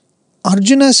at it,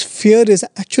 Arjuna's fear is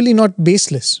actually not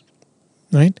baseless,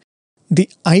 right? The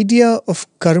idea of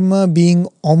karma being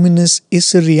ominous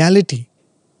is a reality,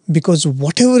 because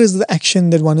whatever is the action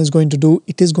that one is going to do,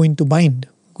 it is going to bind.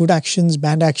 Good actions,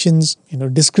 bad actions,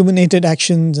 discriminated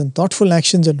actions and thoughtful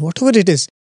actions, and whatever it is,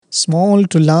 small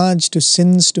to large, to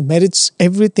sins, to merits,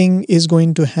 everything is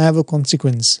going to have a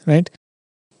consequence, right?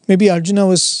 Maybe Arjuna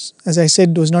was, as I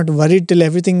said, was not worried till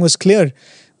everything was clear.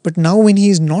 But now when he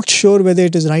is not sure whether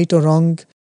it is right or wrong,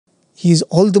 he is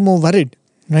all the more worried,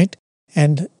 right?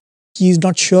 And he is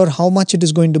not sure how much it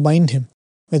is going to bind him.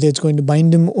 Whether it's going to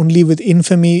bind him only with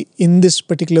infamy in this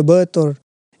particular birth, or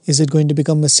is it going to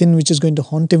become a sin which is going to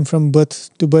haunt him from birth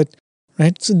to birth,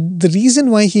 right? So the reason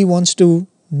why he wants to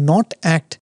not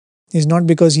act is not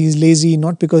because he is lazy,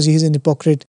 not because he is an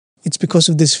hypocrite. It's because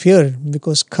of this fear,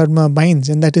 because karma binds,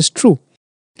 and that is true.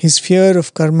 His fear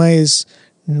of karma is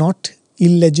not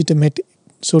illegitimate,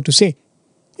 so to say.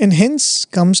 And hence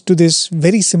comes to this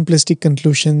very simplistic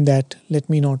conclusion that let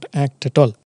me not act at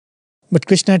all. But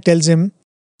Krishna tells him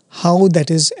how that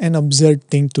is an absurd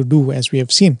thing to do, as we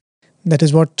have seen. That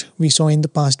is what we saw in the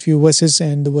past few verses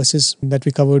and the verses that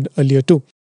we covered earlier too.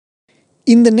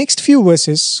 In the next few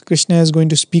verses, Krishna is going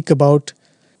to speak about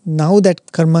now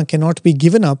that karma cannot be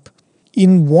given up,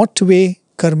 in what way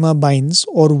karma binds,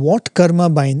 or what karma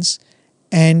binds,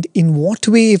 and in what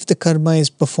way, if the karma is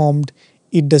performed,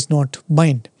 it does not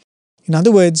bind. In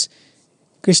other words,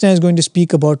 Krishna is going to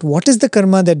speak about what is the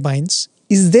karma that binds.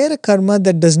 Is there a karma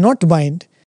that does not bind?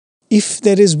 If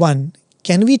there is one,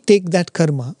 can we take that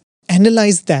karma,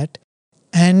 analyze that,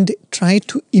 and try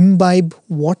to imbibe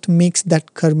what makes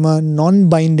that karma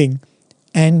non-binding,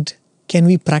 and can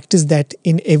we practice that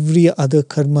in every other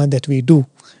karma that we do,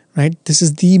 right? This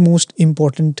is the most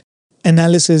important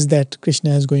analysis that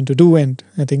Krishna is going to do, and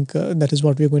I think that is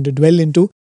what we are going to dwell into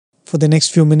for the next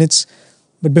few minutes.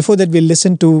 But before that, we'll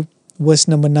listen to verse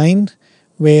number 9,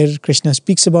 where Krishna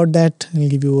speaks about that. I'll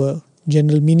give you a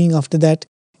general meaning after that,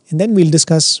 and then we'll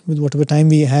discuss with whatever time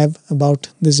we have about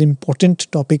this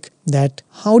important topic, that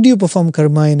how do you perform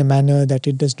karma in a manner that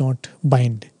it does not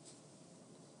bind.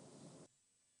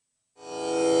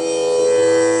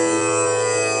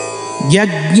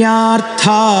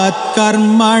 Yajñarthat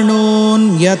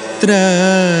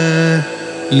karmanonyatra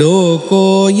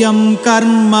lokoyam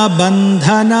karma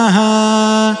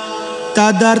bandhanaha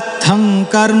tadartham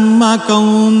karma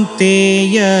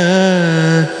kaunteya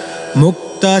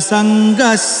mukta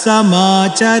sangas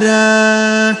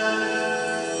samachara.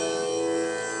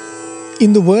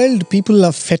 In the world, people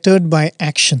are fettered by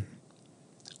action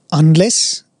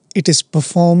unless it is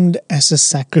performed as a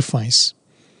sacrifice.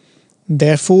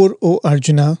 Therefore, O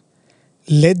Arjuna,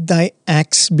 let thy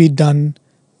acts be done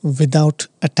without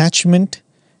attachment,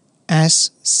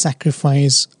 as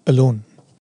sacrifice alone.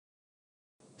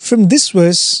 From this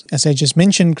verse, as I just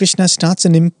mentioned, Krishna starts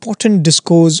an important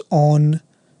discourse on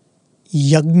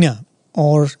yajna,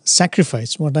 or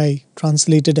sacrifice. What I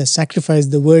translated as sacrifice,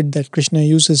 the word that Krishna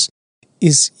uses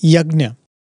is yajna.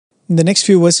 In the next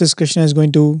few verses, Krishna is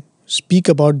going to speak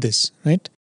about this, right?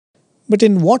 But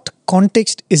in what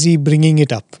context is he bringing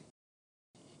it up?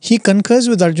 He concurs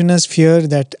with Arjuna's fear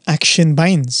that action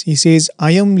binds. He says,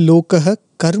 Ayam lokaha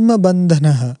karma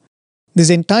bandhanaha. This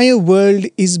entire world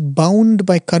is bound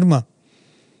by karma.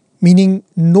 Meaning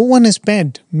no one is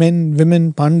spared. Men,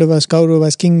 women, Pandavas,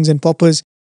 Kauravas, kings and paupers.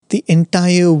 The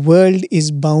entire world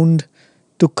is bound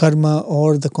to karma,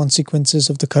 or the consequences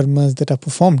of the karmas that are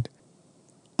performed.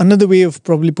 Another way of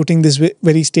probably putting this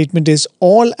very statement is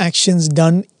all actions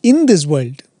done in this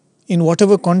world, in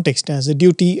whatever context, as a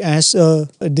duty, as a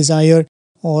desire,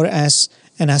 or as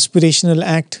an aspirational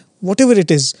act, whatever it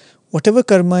is, whatever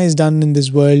karma is done in this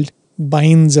world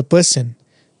binds a person.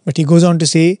 But he goes on to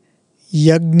say,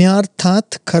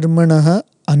 Yajñarthat karmanaha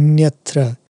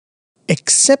anyatra,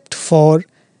 except for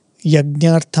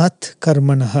Yajñarthat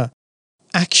karmanaha,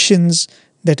 actions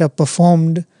that are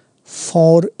performed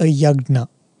for a yajna.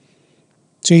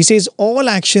 So he says all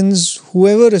actions,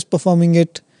 whoever is performing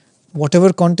it,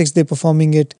 whatever context they're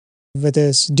performing it, whether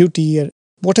it's duty or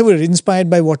whatever, inspired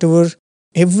by whatever,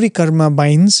 every karma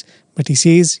binds. But he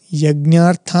says,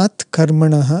 Yajnarthat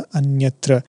karmanaha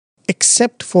anyatra,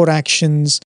 except for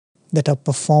actions that are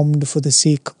performed for the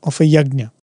sake of a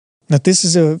yajna. Now this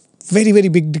is a very, very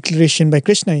big declaration by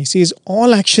Krishna. He says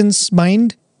all actions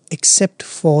bind except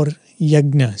for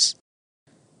yajnas.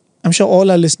 I'm sure all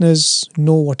our listeners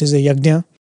know what is a yajna.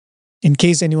 In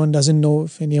case anyone doesn't know,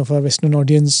 if any of our Western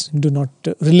audience do not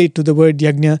relate to the word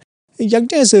yajna,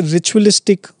 yajna is a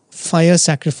ritualistic fire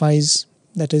sacrifice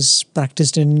that is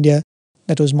practiced in India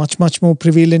that was much, much more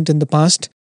prevalent in the past.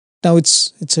 Now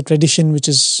it's a tradition which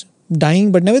is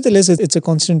dying, but nevertheless it's a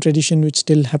constant tradition which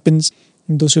still happens.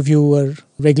 And those of you who are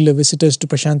regular visitors to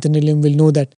Prashantanilayam will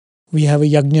know that we have a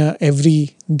yajna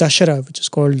every Dashara, which is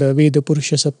called Veda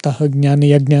Purusha Saptaha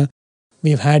Jnana Yajna.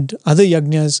 We've had other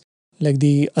yajnas like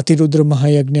the Atirudra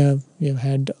Mahayajna. We've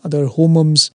had other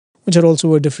homams, which are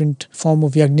also a different form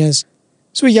of yajnas.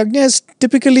 So yajna is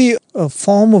typically a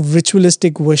form of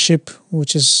ritualistic worship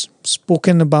which is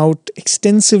spoken about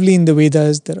extensively in the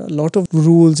Vedas. There are a lot of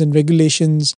rules and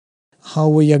regulations how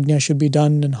a yajna should be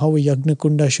done and how a yajna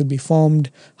kunda should be formed,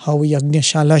 how a yajna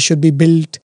shala should be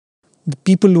built, the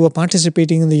people who are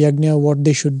participating in the yajna, what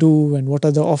they should do and what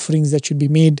are the offerings that should be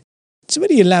made. It's a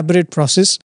very elaborate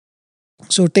process.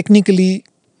 So technically,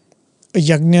 a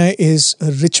yajna is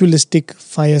a ritualistic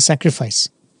fire sacrifice.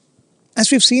 As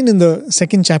we've seen in the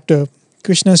second chapter,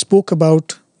 Krishna spoke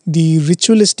about the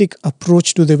ritualistic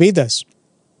approach to the Vedas.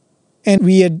 And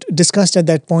we had discussed at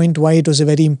that point why it was a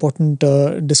very important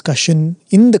discussion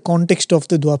in the context of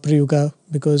the Dwapara Yuga,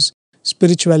 because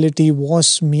spirituality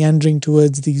was meandering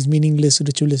towards these meaningless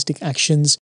ritualistic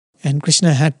actions, and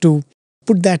Krishna had to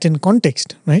put that in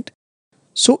context, right?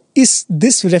 So is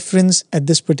this reference at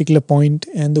this particular point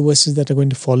and the verses that are going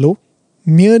to follow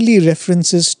merely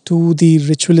references to the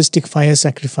ritualistic fire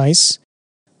sacrifice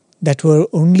that were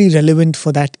only relevant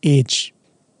for that age?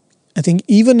 I think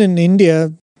even in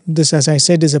India, this, as I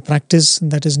said, is a practice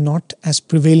that is not as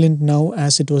prevalent now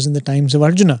as it was in the times of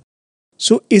Arjuna.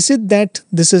 So is it that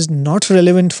this is not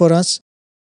relevant for us?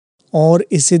 Or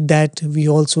is it that we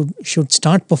also should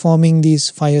start performing these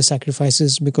fire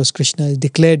sacrifices because Krishna has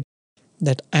declared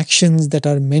that actions that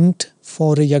are meant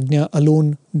for a yajna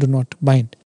alone do not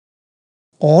bind?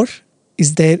 Or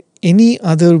is there any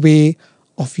other way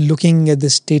of looking at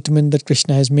the statement that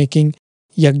Krishna is making?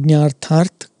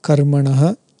 Yajnarthat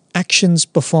karmanaha, actions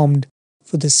performed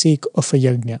for the sake of a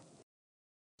yajna.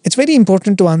 It's very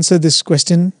important to answer this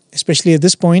question, especially at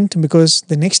this point, because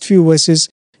the next few verses,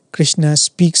 Krishna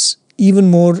speaks even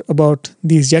more about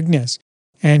these yajnas.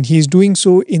 And he is doing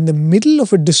so in the middle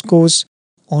of a discourse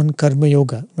on karma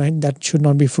yoga, right? That should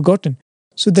not be forgotten.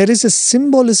 So there is a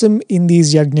symbolism in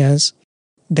these yajnas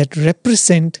that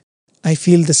represent, I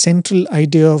feel, the central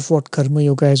idea of what karma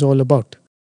yoga is all about.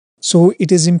 So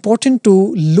it is important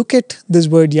to look at this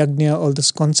word yajna or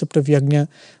this concept of yajna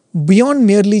beyond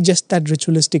merely just that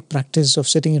ritualistic practice of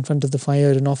sitting in front of the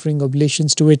fire and offering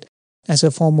oblations to it as a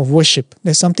form of worship.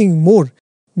 There's something more.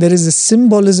 There is a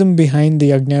symbolism behind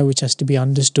the yajna which has to be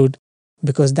understood,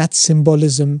 because that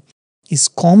symbolism is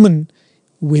common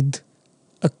with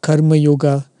a karma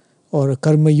yoga or a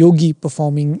karma yogi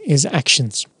performing his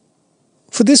actions.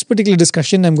 For this particular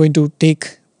discussion, I'm going to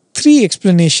take 3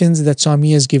 explanations that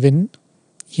Swami has given.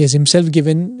 He has himself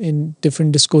given in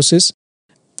different discourses.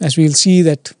 As we'll see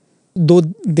that though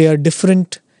they are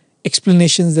different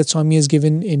explanations that Swami has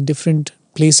given in different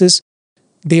places,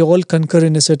 they all concur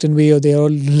in a certain way, or they are all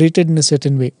related in a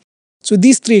certain way. So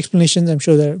these 3 explanations, I'm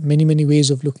sure there are many, many ways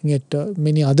of looking at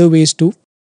many other ways too.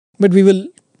 But we will,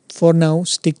 for now,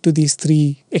 stick to these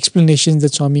 3 explanations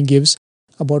that Swami gives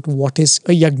about what is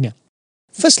a yajna.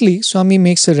 Firstly, Swami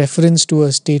makes a reference to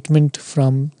a statement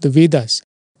from the Vedas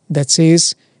that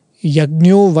says,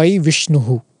 Yajno vai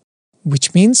Vishnuhu,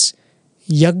 which means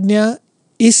Yajna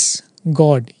is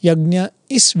God. Yajna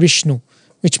is Vishnu,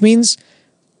 which means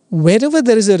wherever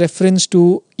there is a reference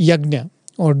to yajna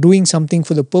or doing something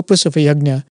for the purpose of a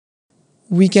yajna,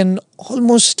 we can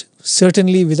almost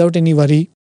certainly, without any worry,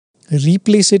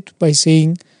 replace it by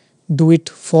saying, do it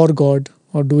for God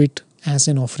or do it as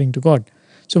an offering to God.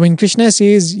 So when Krishna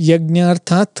says,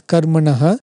 Yajnarthat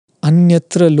karmanaha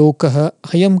anyatra lokaha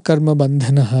hayam karma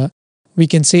bandhanaha, we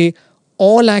can say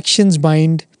all actions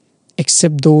bind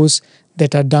except those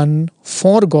that are done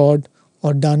for God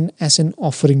or done as an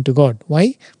offering to God.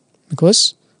 Why?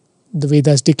 Because the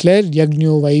Vedas declare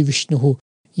Yajno vai Vishnuhu.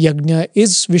 Yajna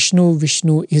is Vishnu,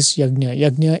 Vishnu is Yajna.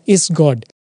 Yajna is God.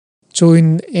 So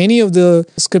in any of the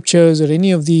scriptures or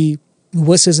any of the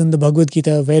verses in the Bhagavad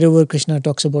Gita, wherever Krishna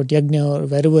talks about Yajna or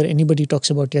wherever anybody talks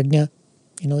about Yajna,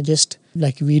 Just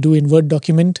like we do in Word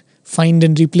document, find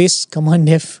and replace, Command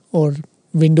F or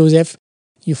Windows F.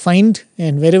 You find,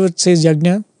 and wherever it says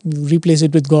Yajna, you replace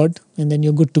it with God, and then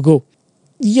you're good to go.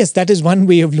 Yes, that is one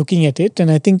way of looking at it,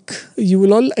 and I think you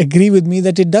will all agree with me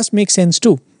that it does make sense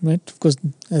too, right? Of course,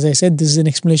 as I said, this is an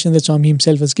explanation that Swami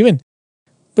himself has given.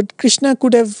 But Krishna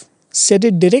could have said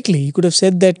it directly. He could have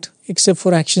said that except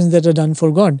for actions that are done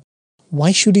for God.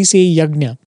 Why should he say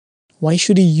Yajna? Why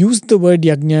should he use the word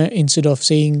Yajna instead of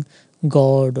saying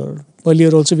God? Or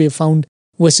earlier also we have found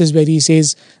verses where he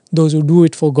says those who do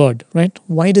it for God, right?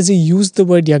 Why does he use the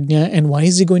word Yajna, and why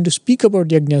is he going to speak about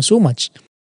Yajna so much?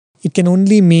 It can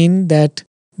only mean that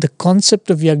the concept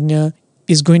of Yajna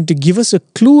is going to give us a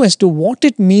clue as to what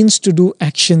it means to do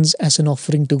actions as an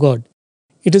offering to God.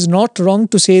 It is not wrong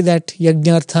to say that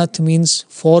Yajnarthat means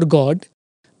for God,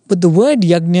 but the word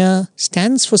Yajna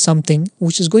stands for something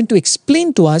which is going to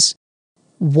explain to us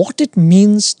what it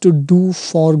means to do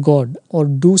for God or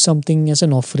do something as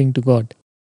an offering to God.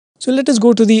 So let us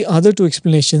go to the other two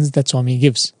explanations that Swami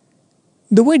gives.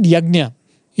 The word Yajna,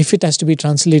 if it has to be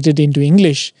translated into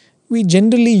English, we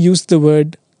generally use the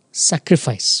word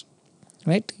sacrifice,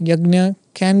 right? Yajna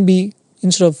can be,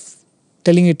 instead of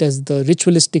telling it as the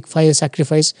ritualistic fire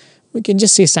sacrifice, we can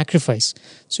just say sacrifice.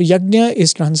 So Yajna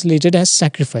is translated as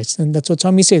sacrifice, and that's what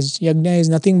Swami says. Yajna is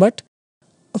nothing but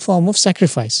a form of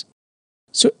sacrifice.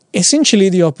 So essentially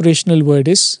the operational word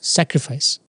is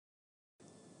sacrifice.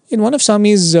 In one of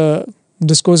Swami's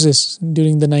discourses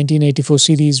during the 1984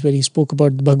 series where he spoke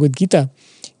about the Bhagavad Gita,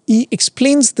 he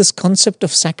explains this concept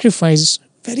of sacrifice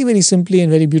very, very simply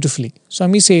and very beautifully.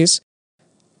 Swami says,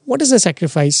 what is a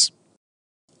sacrifice?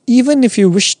 Even if you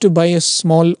wish to buy a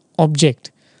small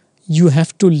object, you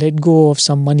have to let go of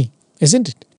some money, isn't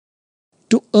it?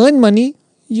 To earn money,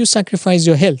 you sacrifice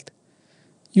your health.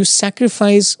 You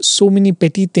sacrifice so many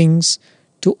petty things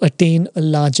to attain a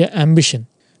larger ambition.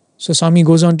 So Swami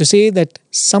goes on to say that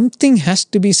something has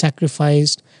to be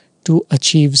sacrificed to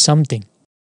achieve something.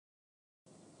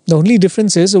 The only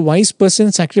difference is a wise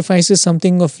person sacrifices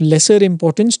something of lesser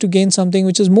importance to gain something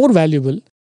which is more valuable,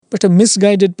 but a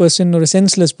misguided person or a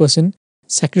senseless person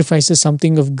sacrifices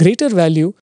something of greater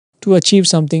value to achieve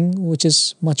something which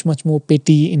is much, much more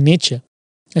petty in nature.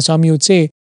 As Swami would say,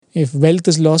 if wealth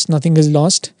is lost, nothing is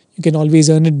lost. You can always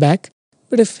earn it back.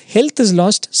 But if health is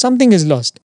lost, something is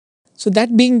lost. So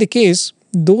that being the case,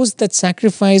 those that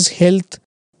sacrifice health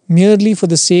merely for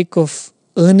the sake of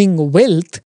earning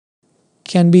wealth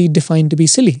can be defined to be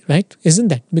silly, right? Isn't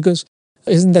that? Because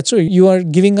isn't that so? You are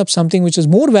giving up something which is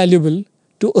more valuable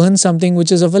to earn something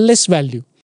which is of a less value.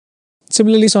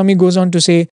 Similarly, Swami goes on to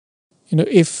say,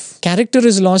 if character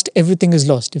is lost, everything is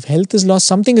lost. If health is lost,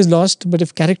 something is lost. But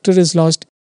if character is lost,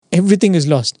 everything is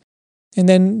lost. And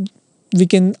then we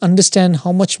can understand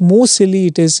how much more silly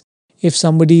it is if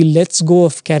somebody lets go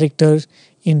of character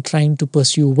in trying to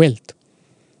pursue wealth.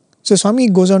 So Swami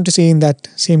goes on to say in that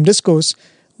same discourse,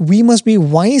 we must be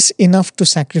wise enough to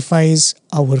sacrifice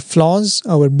our flaws,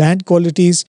 our bad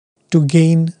qualities to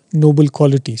gain noble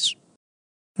qualities.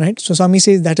 Right? So Swami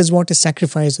says that is what is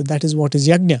sacrifice, that is what is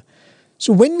yajna.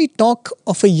 So when we talk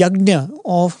of a yajna,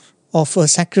 of a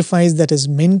sacrifice that is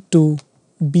meant to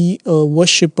be a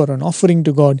worship or an offering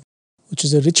to God, which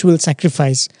is a ritual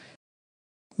sacrifice,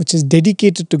 which is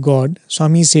dedicated to God,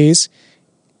 Swami says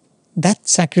that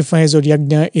sacrifice or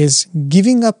yajna is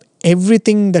giving up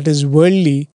everything that is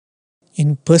worldly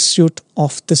in pursuit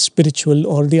of the spiritual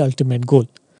or the ultimate goal.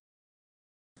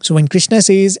 So when Krishna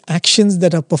says actions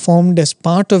that are performed as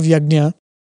part of yajna,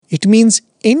 it means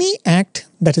any act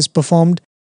that is performed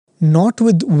not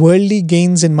with worldly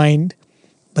gains in mind,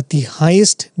 but the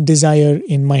highest desire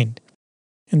in mind.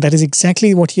 And that is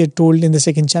exactly what he had told in the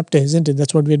second chapter, isn't it?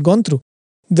 That's what we had gone through.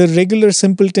 The regular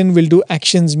simpleton will do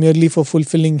actions merely for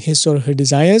fulfilling his or her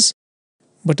desires,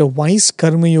 but a wise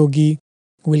karma yogi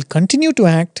will continue to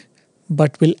act,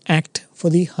 but will act for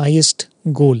the highest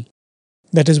goal.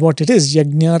 That is what it is,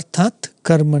 yajnarthat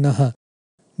karmanaha.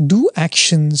 Do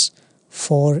actions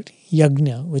for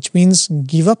yajna, which means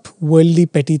give up worldly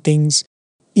petty things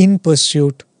in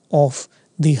pursuit of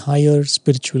the higher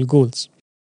spiritual goals.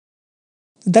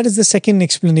 That is the second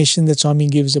explanation that Swami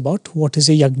gives about what is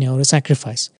a yajna or a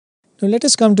sacrifice. Now let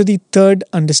us come to the third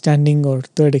understanding or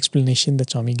third explanation that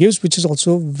Swami gives, which is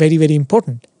also very, very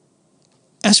important.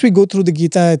 As we go through the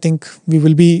Gita, I think we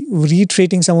will be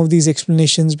reiterating some of these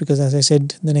explanations because, as I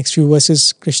said, the next few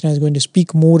verses, Krishna is going to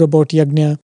speak more about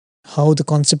yajna, how the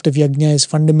concept of yajna is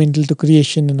fundamental to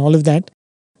creation and all of that,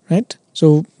 right?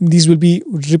 So these will be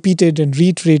repeated and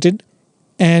reiterated,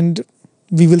 and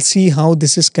we will see how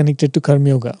this is connected to Karma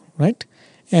Yoga, right?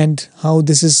 and how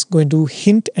this is going to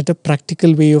hint at a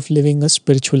practical way of living a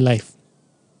spiritual life.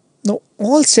 Now,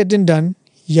 all said and done,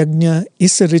 yajna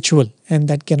is a ritual, and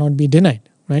that cannot be denied,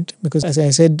 right? Because as I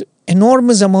said,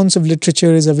 enormous amounts of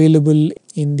literature is available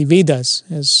in the Vedas.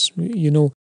 As you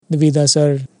know, the Vedas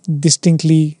are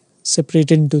distinctly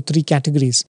separated into three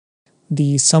categories.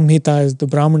 The Samhitas, the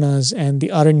Brahmanas, and the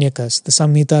Aranyakas. The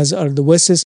Samhitas are the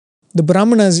verses. The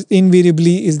Brahmanas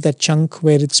invariably is that chunk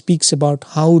where it speaks about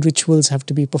how rituals have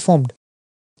to be performed.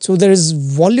 So there is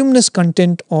voluminous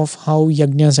content of how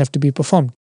yajnas have to be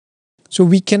performed. So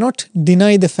we cannot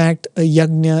deny the fact a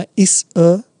yajna is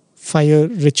a fire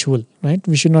ritual, right?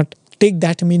 We should not take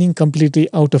that meaning completely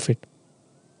out of it.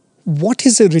 What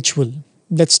is a ritual?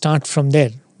 Let's start from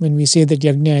there. When we say that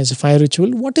yajna is a fire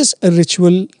ritual, what is a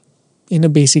ritual in a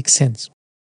basic sense?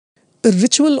 A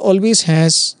ritual always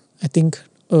has, I think,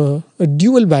 a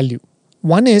dual value.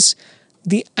 One is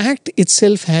the act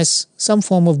itself has some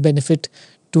form of benefit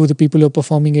to the people who are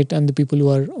performing it and the people who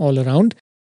are all around.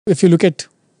 If you look at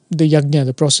the yajna,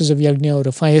 the process of yajna or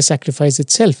a fire sacrifice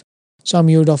itself,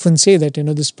 Swami would often say that,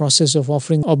 this process of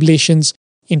offering oblations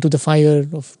into the fire,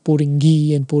 of pouring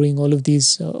ghee and pouring all of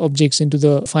these objects into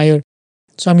the fire,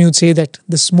 Swami would say that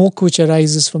the smoke which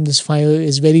arises from this fire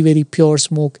is very, very pure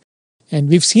smoke. And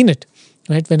we've seen it,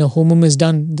 right? When a homam is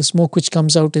done, the smoke which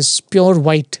comes out is pure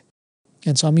white.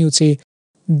 And Swami would say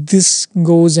this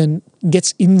goes and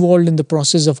gets involved in the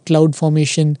process of cloud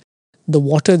formation. The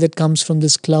water that comes from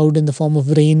this cloud in the form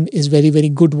of rain is very, very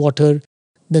good water.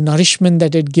 The nourishment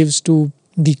that it gives to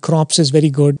the crops is very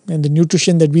good. And the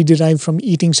nutrition that we derive from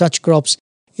eating such crops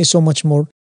is so much more.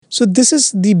 So this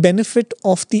is the benefit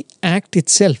of the act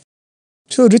itself.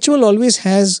 So ritual always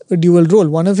has a dual role.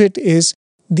 One of it is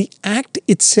the act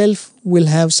itself will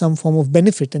have some form of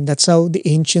benefit, and that's how the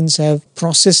ancients have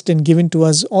processed and given to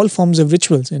us all forms of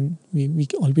rituals. And we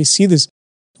always see this.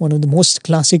 One of the most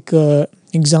classic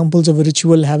examples of a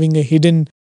ritual having a hidden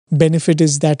benefit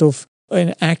is that of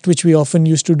an act which we often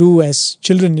used to do as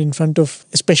children in front of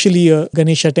especially a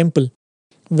Ganesha temple,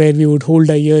 where we would hold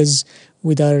our ears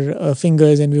with our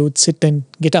fingers and we would sit and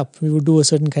get up. We would do a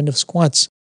certain kind of squats.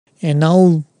 And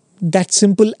now that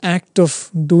simple act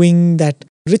of doing that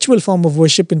ritual form of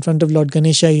worship in front of Lord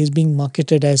Ganesha is being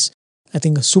marketed as, I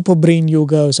think, a super brain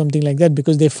yoga or something like that,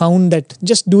 because they found that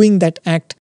just doing that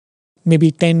act,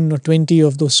 maybe 10 or 20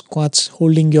 of those squats,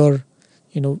 holding your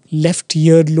left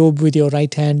earlobe with your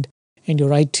right hand and your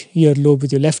right earlobe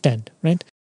with your left hand, right?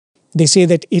 They say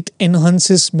that it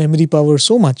enhances memory power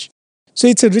so much. So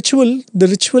it's a ritual. The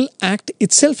ritual act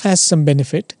itself has some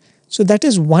benefit. So that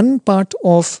is one part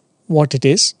of what it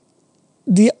is.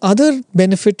 The other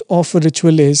benefit of a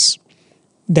ritual is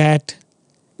that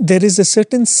there is a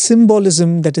certain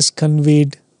symbolism that is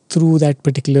conveyed through that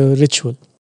particular ritual.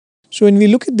 So when we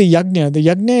look at the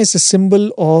yajna is a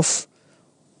symbol of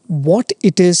what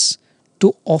it is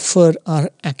to offer our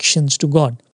actions to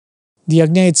God. The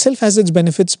yajna itself has its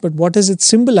benefits, but what does it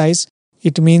symbolize?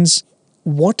 It means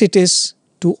what it is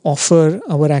to offer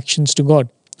our actions to God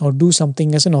or do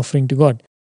something as an offering to God.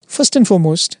 First and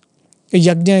foremost, a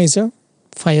yajna is a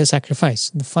fire sacrifice.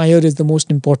 The fire is the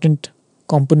most important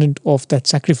component of that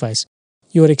sacrifice.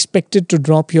 You are expected to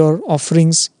drop your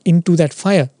offerings into that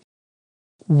fire.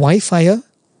 Why fire?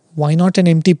 Why not an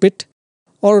empty pit?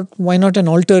 Or why not an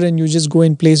altar and you just go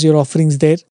and place your offerings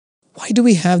there? Why do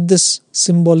we have this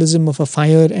symbolism of a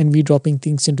fire and we dropping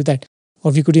things into that?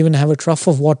 Or we could even have a trough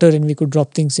of water and we could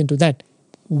drop things into that.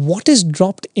 What is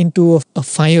dropped into a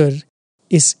fire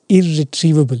is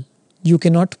irretrievable. You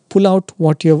cannot pull out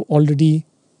what you have already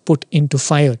put into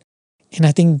fire. And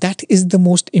I think that is the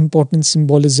most important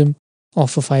symbolism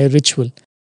of a fire ritual.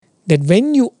 That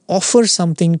when you offer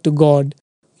something to God,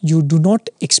 you do not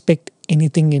expect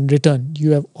anything in return.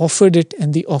 You have offered it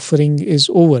and the offering is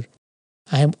over.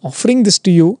 I am offering this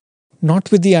to you,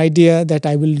 not with the idea that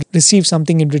I will receive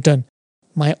something in return.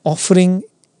 My offering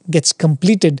gets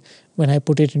completed when I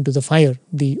put it into the fire.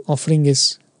 The offering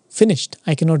is finished.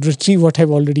 I cannot retrieve what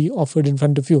I've already offered in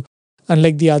front of you.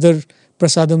 Unlike the other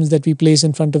prasadams that we place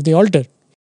in front of the altar.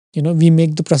 We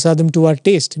make the prasadam to our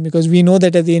taste because we know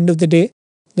that at the end of the day,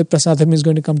 the prasadam is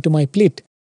going to come to my plate.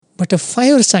 But a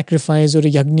fire sacrifice or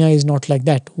a yajna is not like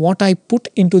that. What I put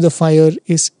into the fire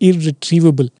is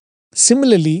irretrievable.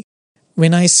 Similarly,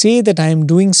 when I say that I am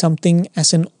doing something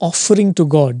as an offering to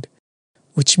God,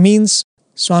 which means,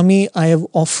 Swami, I have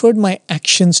offered my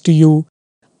actions to you.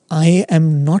 I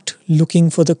am not looking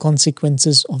for the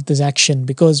consequences of this action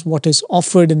because what is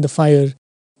offered in the fire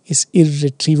is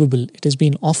irretrievable. It has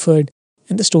been offered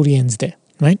and the story ends there,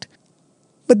 right?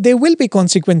 But there will be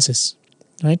consequences.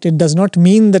 Right? It does not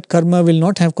mean that karma will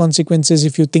not have consequences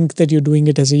if you think that you're doing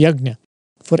it as a yajna.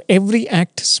 For every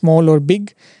act, small or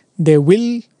big, there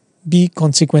will be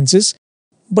consequences.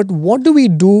 But what do we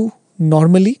do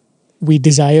normally? We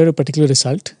desire a particular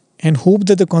result and hope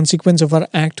that the consequence of our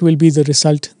act will be the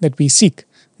result that we seek.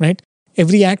 Right?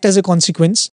 Every act has a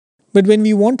consequence. But when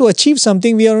we want to achieve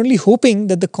something, we are only hoping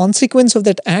that the consequence of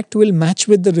that act will match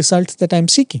with the result that I'm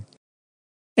seeking.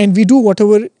 And we do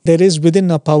whatever there is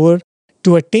within our power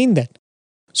to attain that.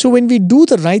 So when we do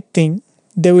the right thing,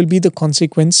 there will be the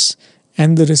consequence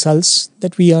and the results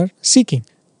that we are seeking.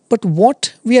 But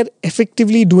what we are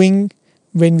effectively doing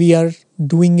when we are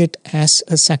doing it as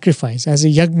a sacrifice, as a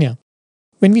yajna.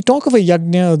 When we talk of a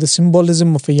yajna or the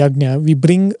symbolism of a yajna, we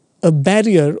bring a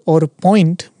barrier or a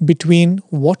point between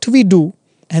what we do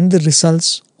and the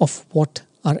results of what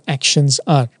our actions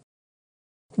are.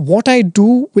 What I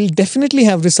do will definitely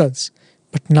have results,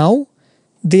 but now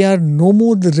they are no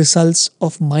more the results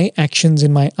of my actions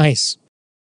in my eyes.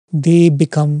 They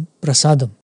become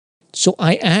prasadam. So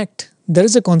I act, there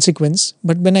is a consequence,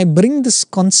 but when I bring this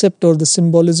concept or the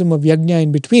symbolism of yajna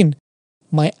in between,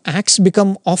 my acts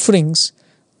become offerings,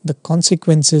 the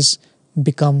consequences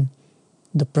become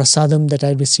the prasadam that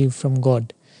I receive from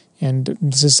God. And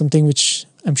this is something which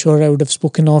I'm sure I would have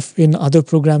spoken of in other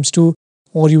programs too,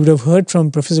 or you would have heard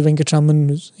from Professor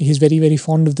Venkatraman. He's very, very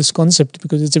fond of this concept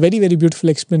because it's a very, very beautiful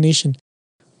explanation.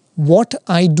 What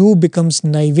I do becomes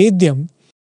naivedyam.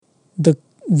 The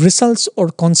results or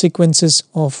consequences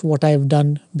of what I have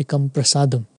done become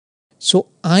prasadam. So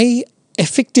I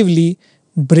effectively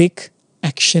break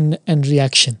action and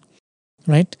reaction,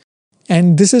 right?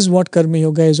 And this is what Karma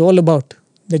Yoga is all about,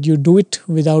 that you do it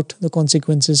without the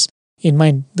consequences in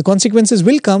mind. The consequences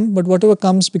will come, but whatever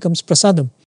comes becomes prasadam.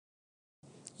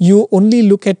 You only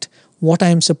look at what I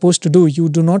am supposed to do. You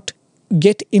do not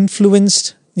get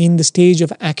influenced in the stage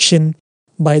of action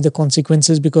by the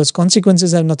consequences, because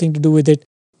consequences have nothing to do with it.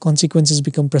 Consequences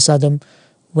become prasadam.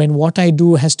 When what I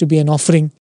do has to be an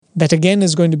offering, that again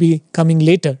is going to be coming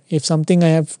later. If something I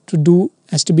have to do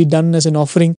has to be done as an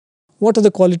offering, what are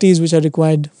the qualities which are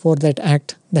required for that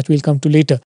act? That will come to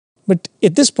later. But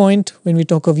at this point, when we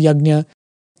talk of yajna,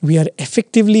 we are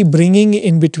effectively bringing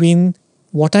in between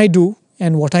what I do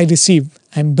and what I receive.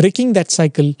 I'm breaking that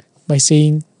cycle by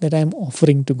saying that I'm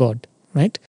offering to God,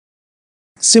 right?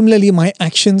 Similarly, my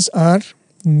actions are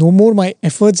no more my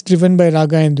efforts driven by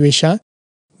raga and dvesha,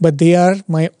 but they are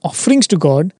my offerings to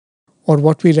God, or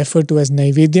what we refer to as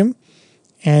naivedyam.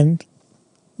 And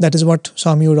that is what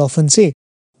Swami would often say,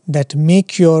 that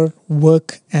make your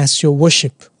work as your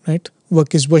worship, right?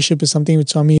 Work is worship is something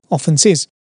which Swami often says.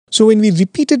 So when we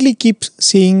repeatedly keep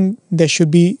saying there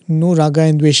should be no raga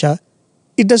and dvesha,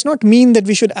 it does not mean that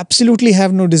we should absolutely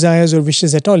have no desires or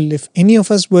wishes at all. If any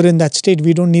of us were in that state,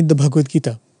 we don't need the Bhagavad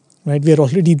Gita, right? We are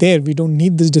already there. We don't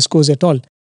need this discourse at all.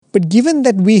 But given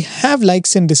that we have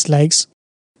likes and dislikes,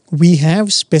 we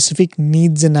have specific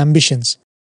needs and ambitions.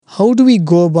 How do we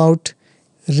go about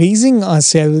raising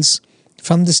ourselves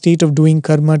from the state of doing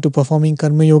karma to performing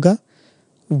karma yoga?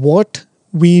 What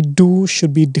we do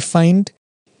should be defined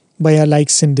by our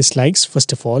likes and dislikes,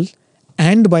 first of all,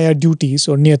 and by our duties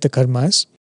or niyata karmas.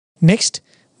 Next,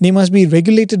 they must be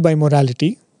regulated by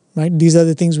morality, right? These are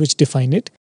the things which define it.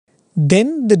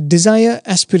 Then the desire,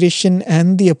 aspiration,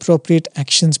 and the appropriate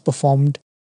actions performed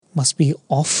must be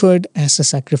offered as a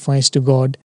sacrifice to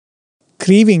God,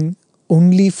 craving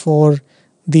only for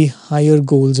the higher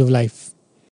goals of life.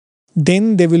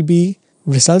 Then there will be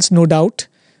results, no doubt,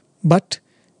 but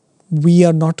we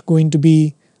are not going to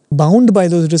be bound by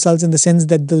those results in the sense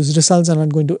that those results are not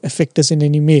going to affect us in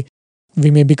any way. We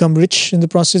may become rich in the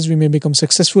process, we may become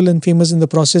successful and famous in the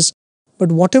process, but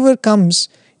whatever comes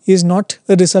is not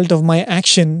a result of my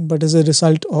action, but is a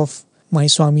result of my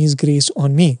Swami's grace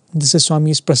on me. This is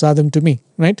Swami's prasadam to me,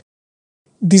 right?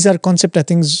 These are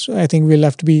concepts I think we'll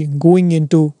have to be going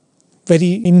into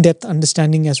very in-depth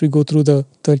understanding as we go through the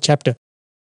third chapter.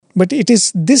 But it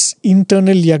is this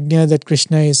internal yajna that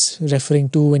Krishna is referring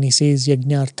to when he says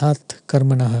yajna arthat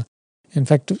karmanaha. In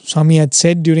fact, Swami had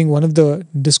said during one of the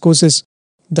discourses,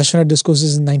 Dashara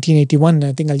discourses in 1981,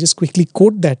 I think I'll just quickly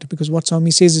quote that because what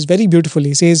Swami says is very beautiful.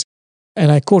 He says,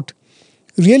 and I quote,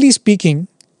 "Really speaking,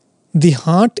 the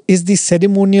heart is the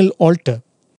ceremonial altar.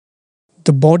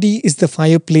 The body is the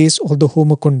fireplace or the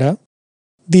homakunda.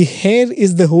 The hair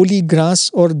is the holy grass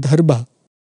or dharba.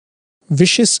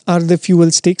 Wishes are the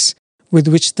fuel sticks with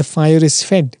which the fire is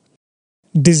fed.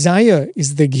 Desire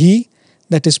is the ghee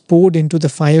that is poured into the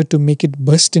fire to make it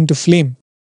burst into flame.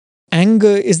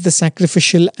 Anger is the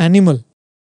sacrificial animal.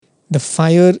 The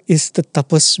fire is the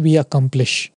tapas we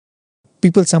accomplish."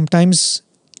 People sometimes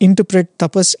interpret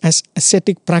tapas as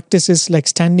ascetic practices like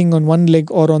standing on one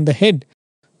leg or on the head.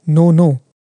 No, no.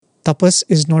 Tapas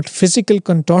is not physical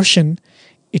contortion.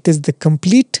 It is the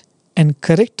complete and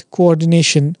correct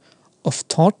coordination of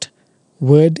thought,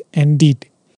 word and deed.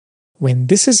 When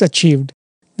this is achieved,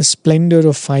 the splendor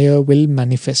of fire will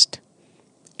manifest.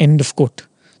 End of quote.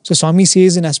 So Swami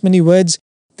says in as many words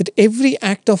that every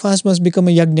act of ours must become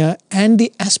a yajna, and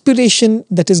the aspiration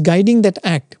that is guiding that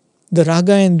act, the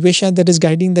raga and dvesha that is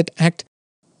guiding that act,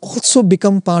 also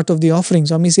become part of the offering.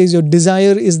 Swami says your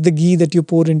desire is the ghee that you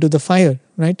pour into the fire,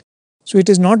 right? So it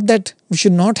is not that we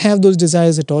should not have those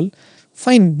desires at all.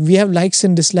 Fine, we have likes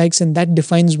and dislikes, and that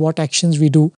defines what actions we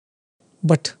do.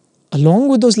 But along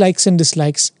with those likes and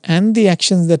dislikes and the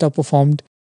actions that are performed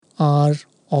are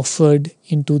offered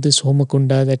into this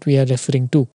homakunda that we are referring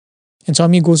to. And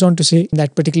Swami goes on to say in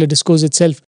that particular discourse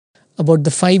itself about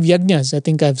the 5 yajnas. I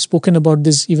think I've spoken about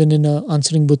this even in a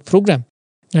Answering Buddh program.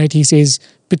 Right? He says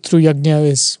Pitru Yajna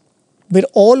is where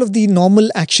all of the normal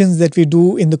actions that we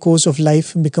do in the course of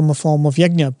life become a form of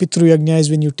yajna. Pitru Yajna is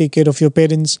when you take care of your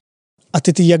parents.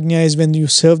 Atiti Yajna is when you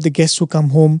serve the guests who come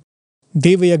home.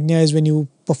 Deva Yajna is when you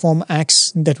perform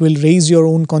acts that will raise your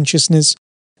own consciousness.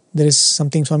 There is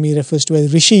something Swami refers to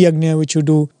as Rishi Yajna, which you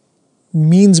do,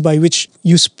 means by which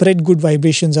you spread good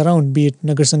vibrations around, be it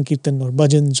Nagar Sankirtan or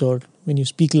bhajans or when you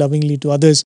speak lovingly to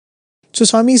others. So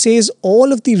Swami says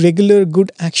all of the regular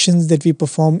good actions that we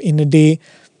perform in a day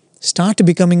start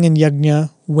becoming an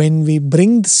yajna when we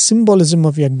bring the symbolism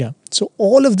of yajna. So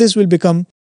all of this will become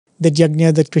that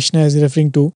yajna that Krishna is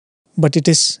referring to, but it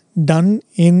is done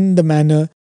in the manner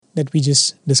that we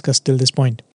just discussed till this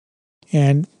point.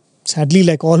 And sadly,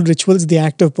 like all rituals, the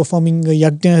act of performing a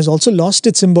yajna has also lost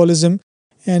its symbolism,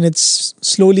 and it's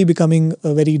slowly becoming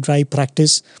a very dry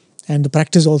practice, and the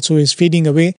practice also is fading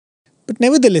away. But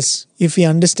nevertheless, if we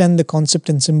understand the concept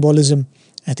and symbolism,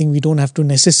 I think we don't have to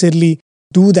necessarily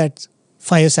do that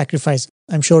fire sacrifice.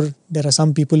 I'm sure there are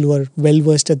some people who are well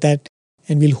versed at that,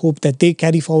 and we'll hope that they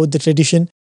carry forward the tradition.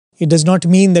 It does not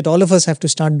mean that all of us have to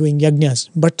start doing yajnas,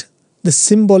 but the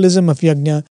symbolism of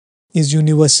yajna is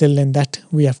universal, and that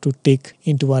we have to take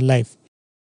into our life.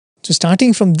 So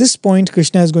starting from this point,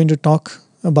 Krishna is going to talk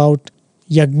about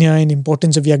yajna and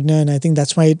importance of yajna, and I think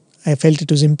that's why I felt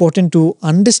it was important to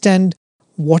understand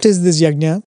what is this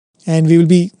yajna, and we will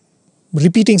be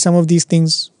repeating some of these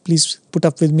things. Please put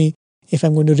up with me if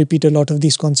I'm going to repeat a lot of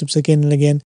these concepts again and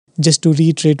again, just to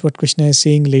reiterate what Krishna is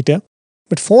saying later.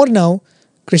 But for now,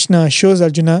 Krishna assures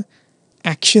Arjuna,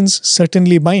 actions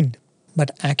certainly bind,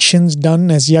 but actions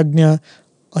done as yajna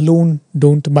alone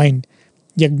don't bind.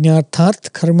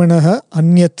 Yajnarthat karmanaha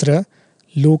anyatra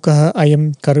lokaha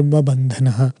ayam karma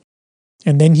bandhanaha.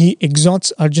 And then he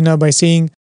exhorts Arjuna by saying,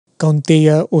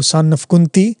 Kaunteya, O son of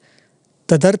Kunti,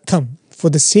 tadartham, for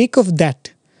the sake of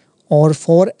that, or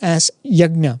for as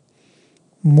yajna,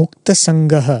 mukta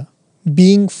sangaha,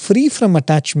 being free from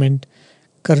attachment,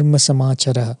 karma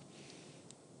samacharaha,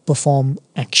 perform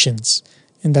actions.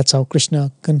 And that's how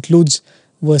Krishna concludes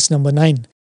verse number 9.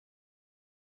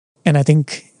 And I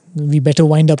think we better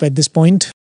wind up at this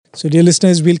point. So dear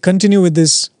listeners, we'll continue with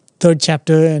this 3rd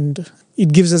chapter, and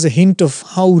it gives us a hint of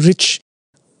how rich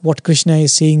what Krishna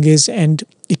is saying is, and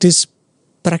it is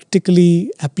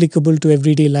practically applicable to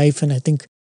everyday life. And I think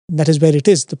that is where it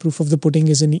is. The proof of the pudding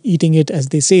is in eating it, as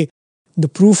they say. The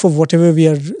proof of whatever we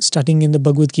are studying in the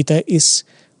Bhagavad Gita is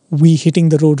we hitting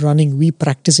the road running, we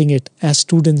practicing it as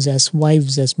students, as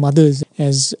wives, as mothers,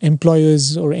 as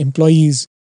employers or employees.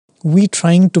 We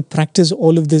trying to practice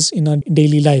all of this in our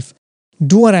daily life.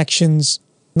 Do our actions.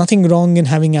 Nothing wrong in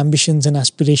having ambitions and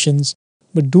aspirations,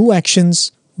 but do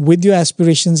actions with your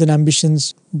aspirations and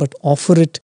ambitions, but offer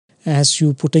it as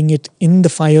you putting it in the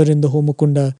fire in the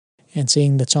Homakunda and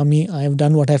saying that, Swami, I have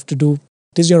done what I have to do.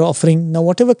 It is your offering. Now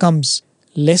whatever comes,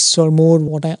 less or more,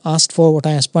 what I asked for, what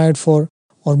I aspired for,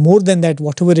 or more than that,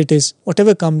 whatever it is,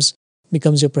 whatever comes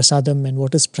becomes your prasadam, and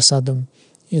what is prasadam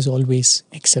is always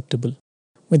acceptable.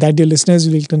 With that, dear listeners,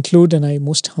 we will conclude, and I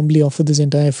most humbly offer this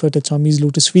entire effort at Swami's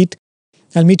lotus feet.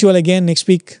 I'll meet you all again next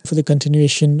week for the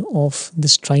continuation of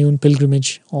this triune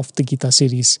pilgrimage of the Gita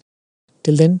series.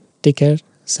 Till then, take care.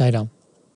 Sai Ram.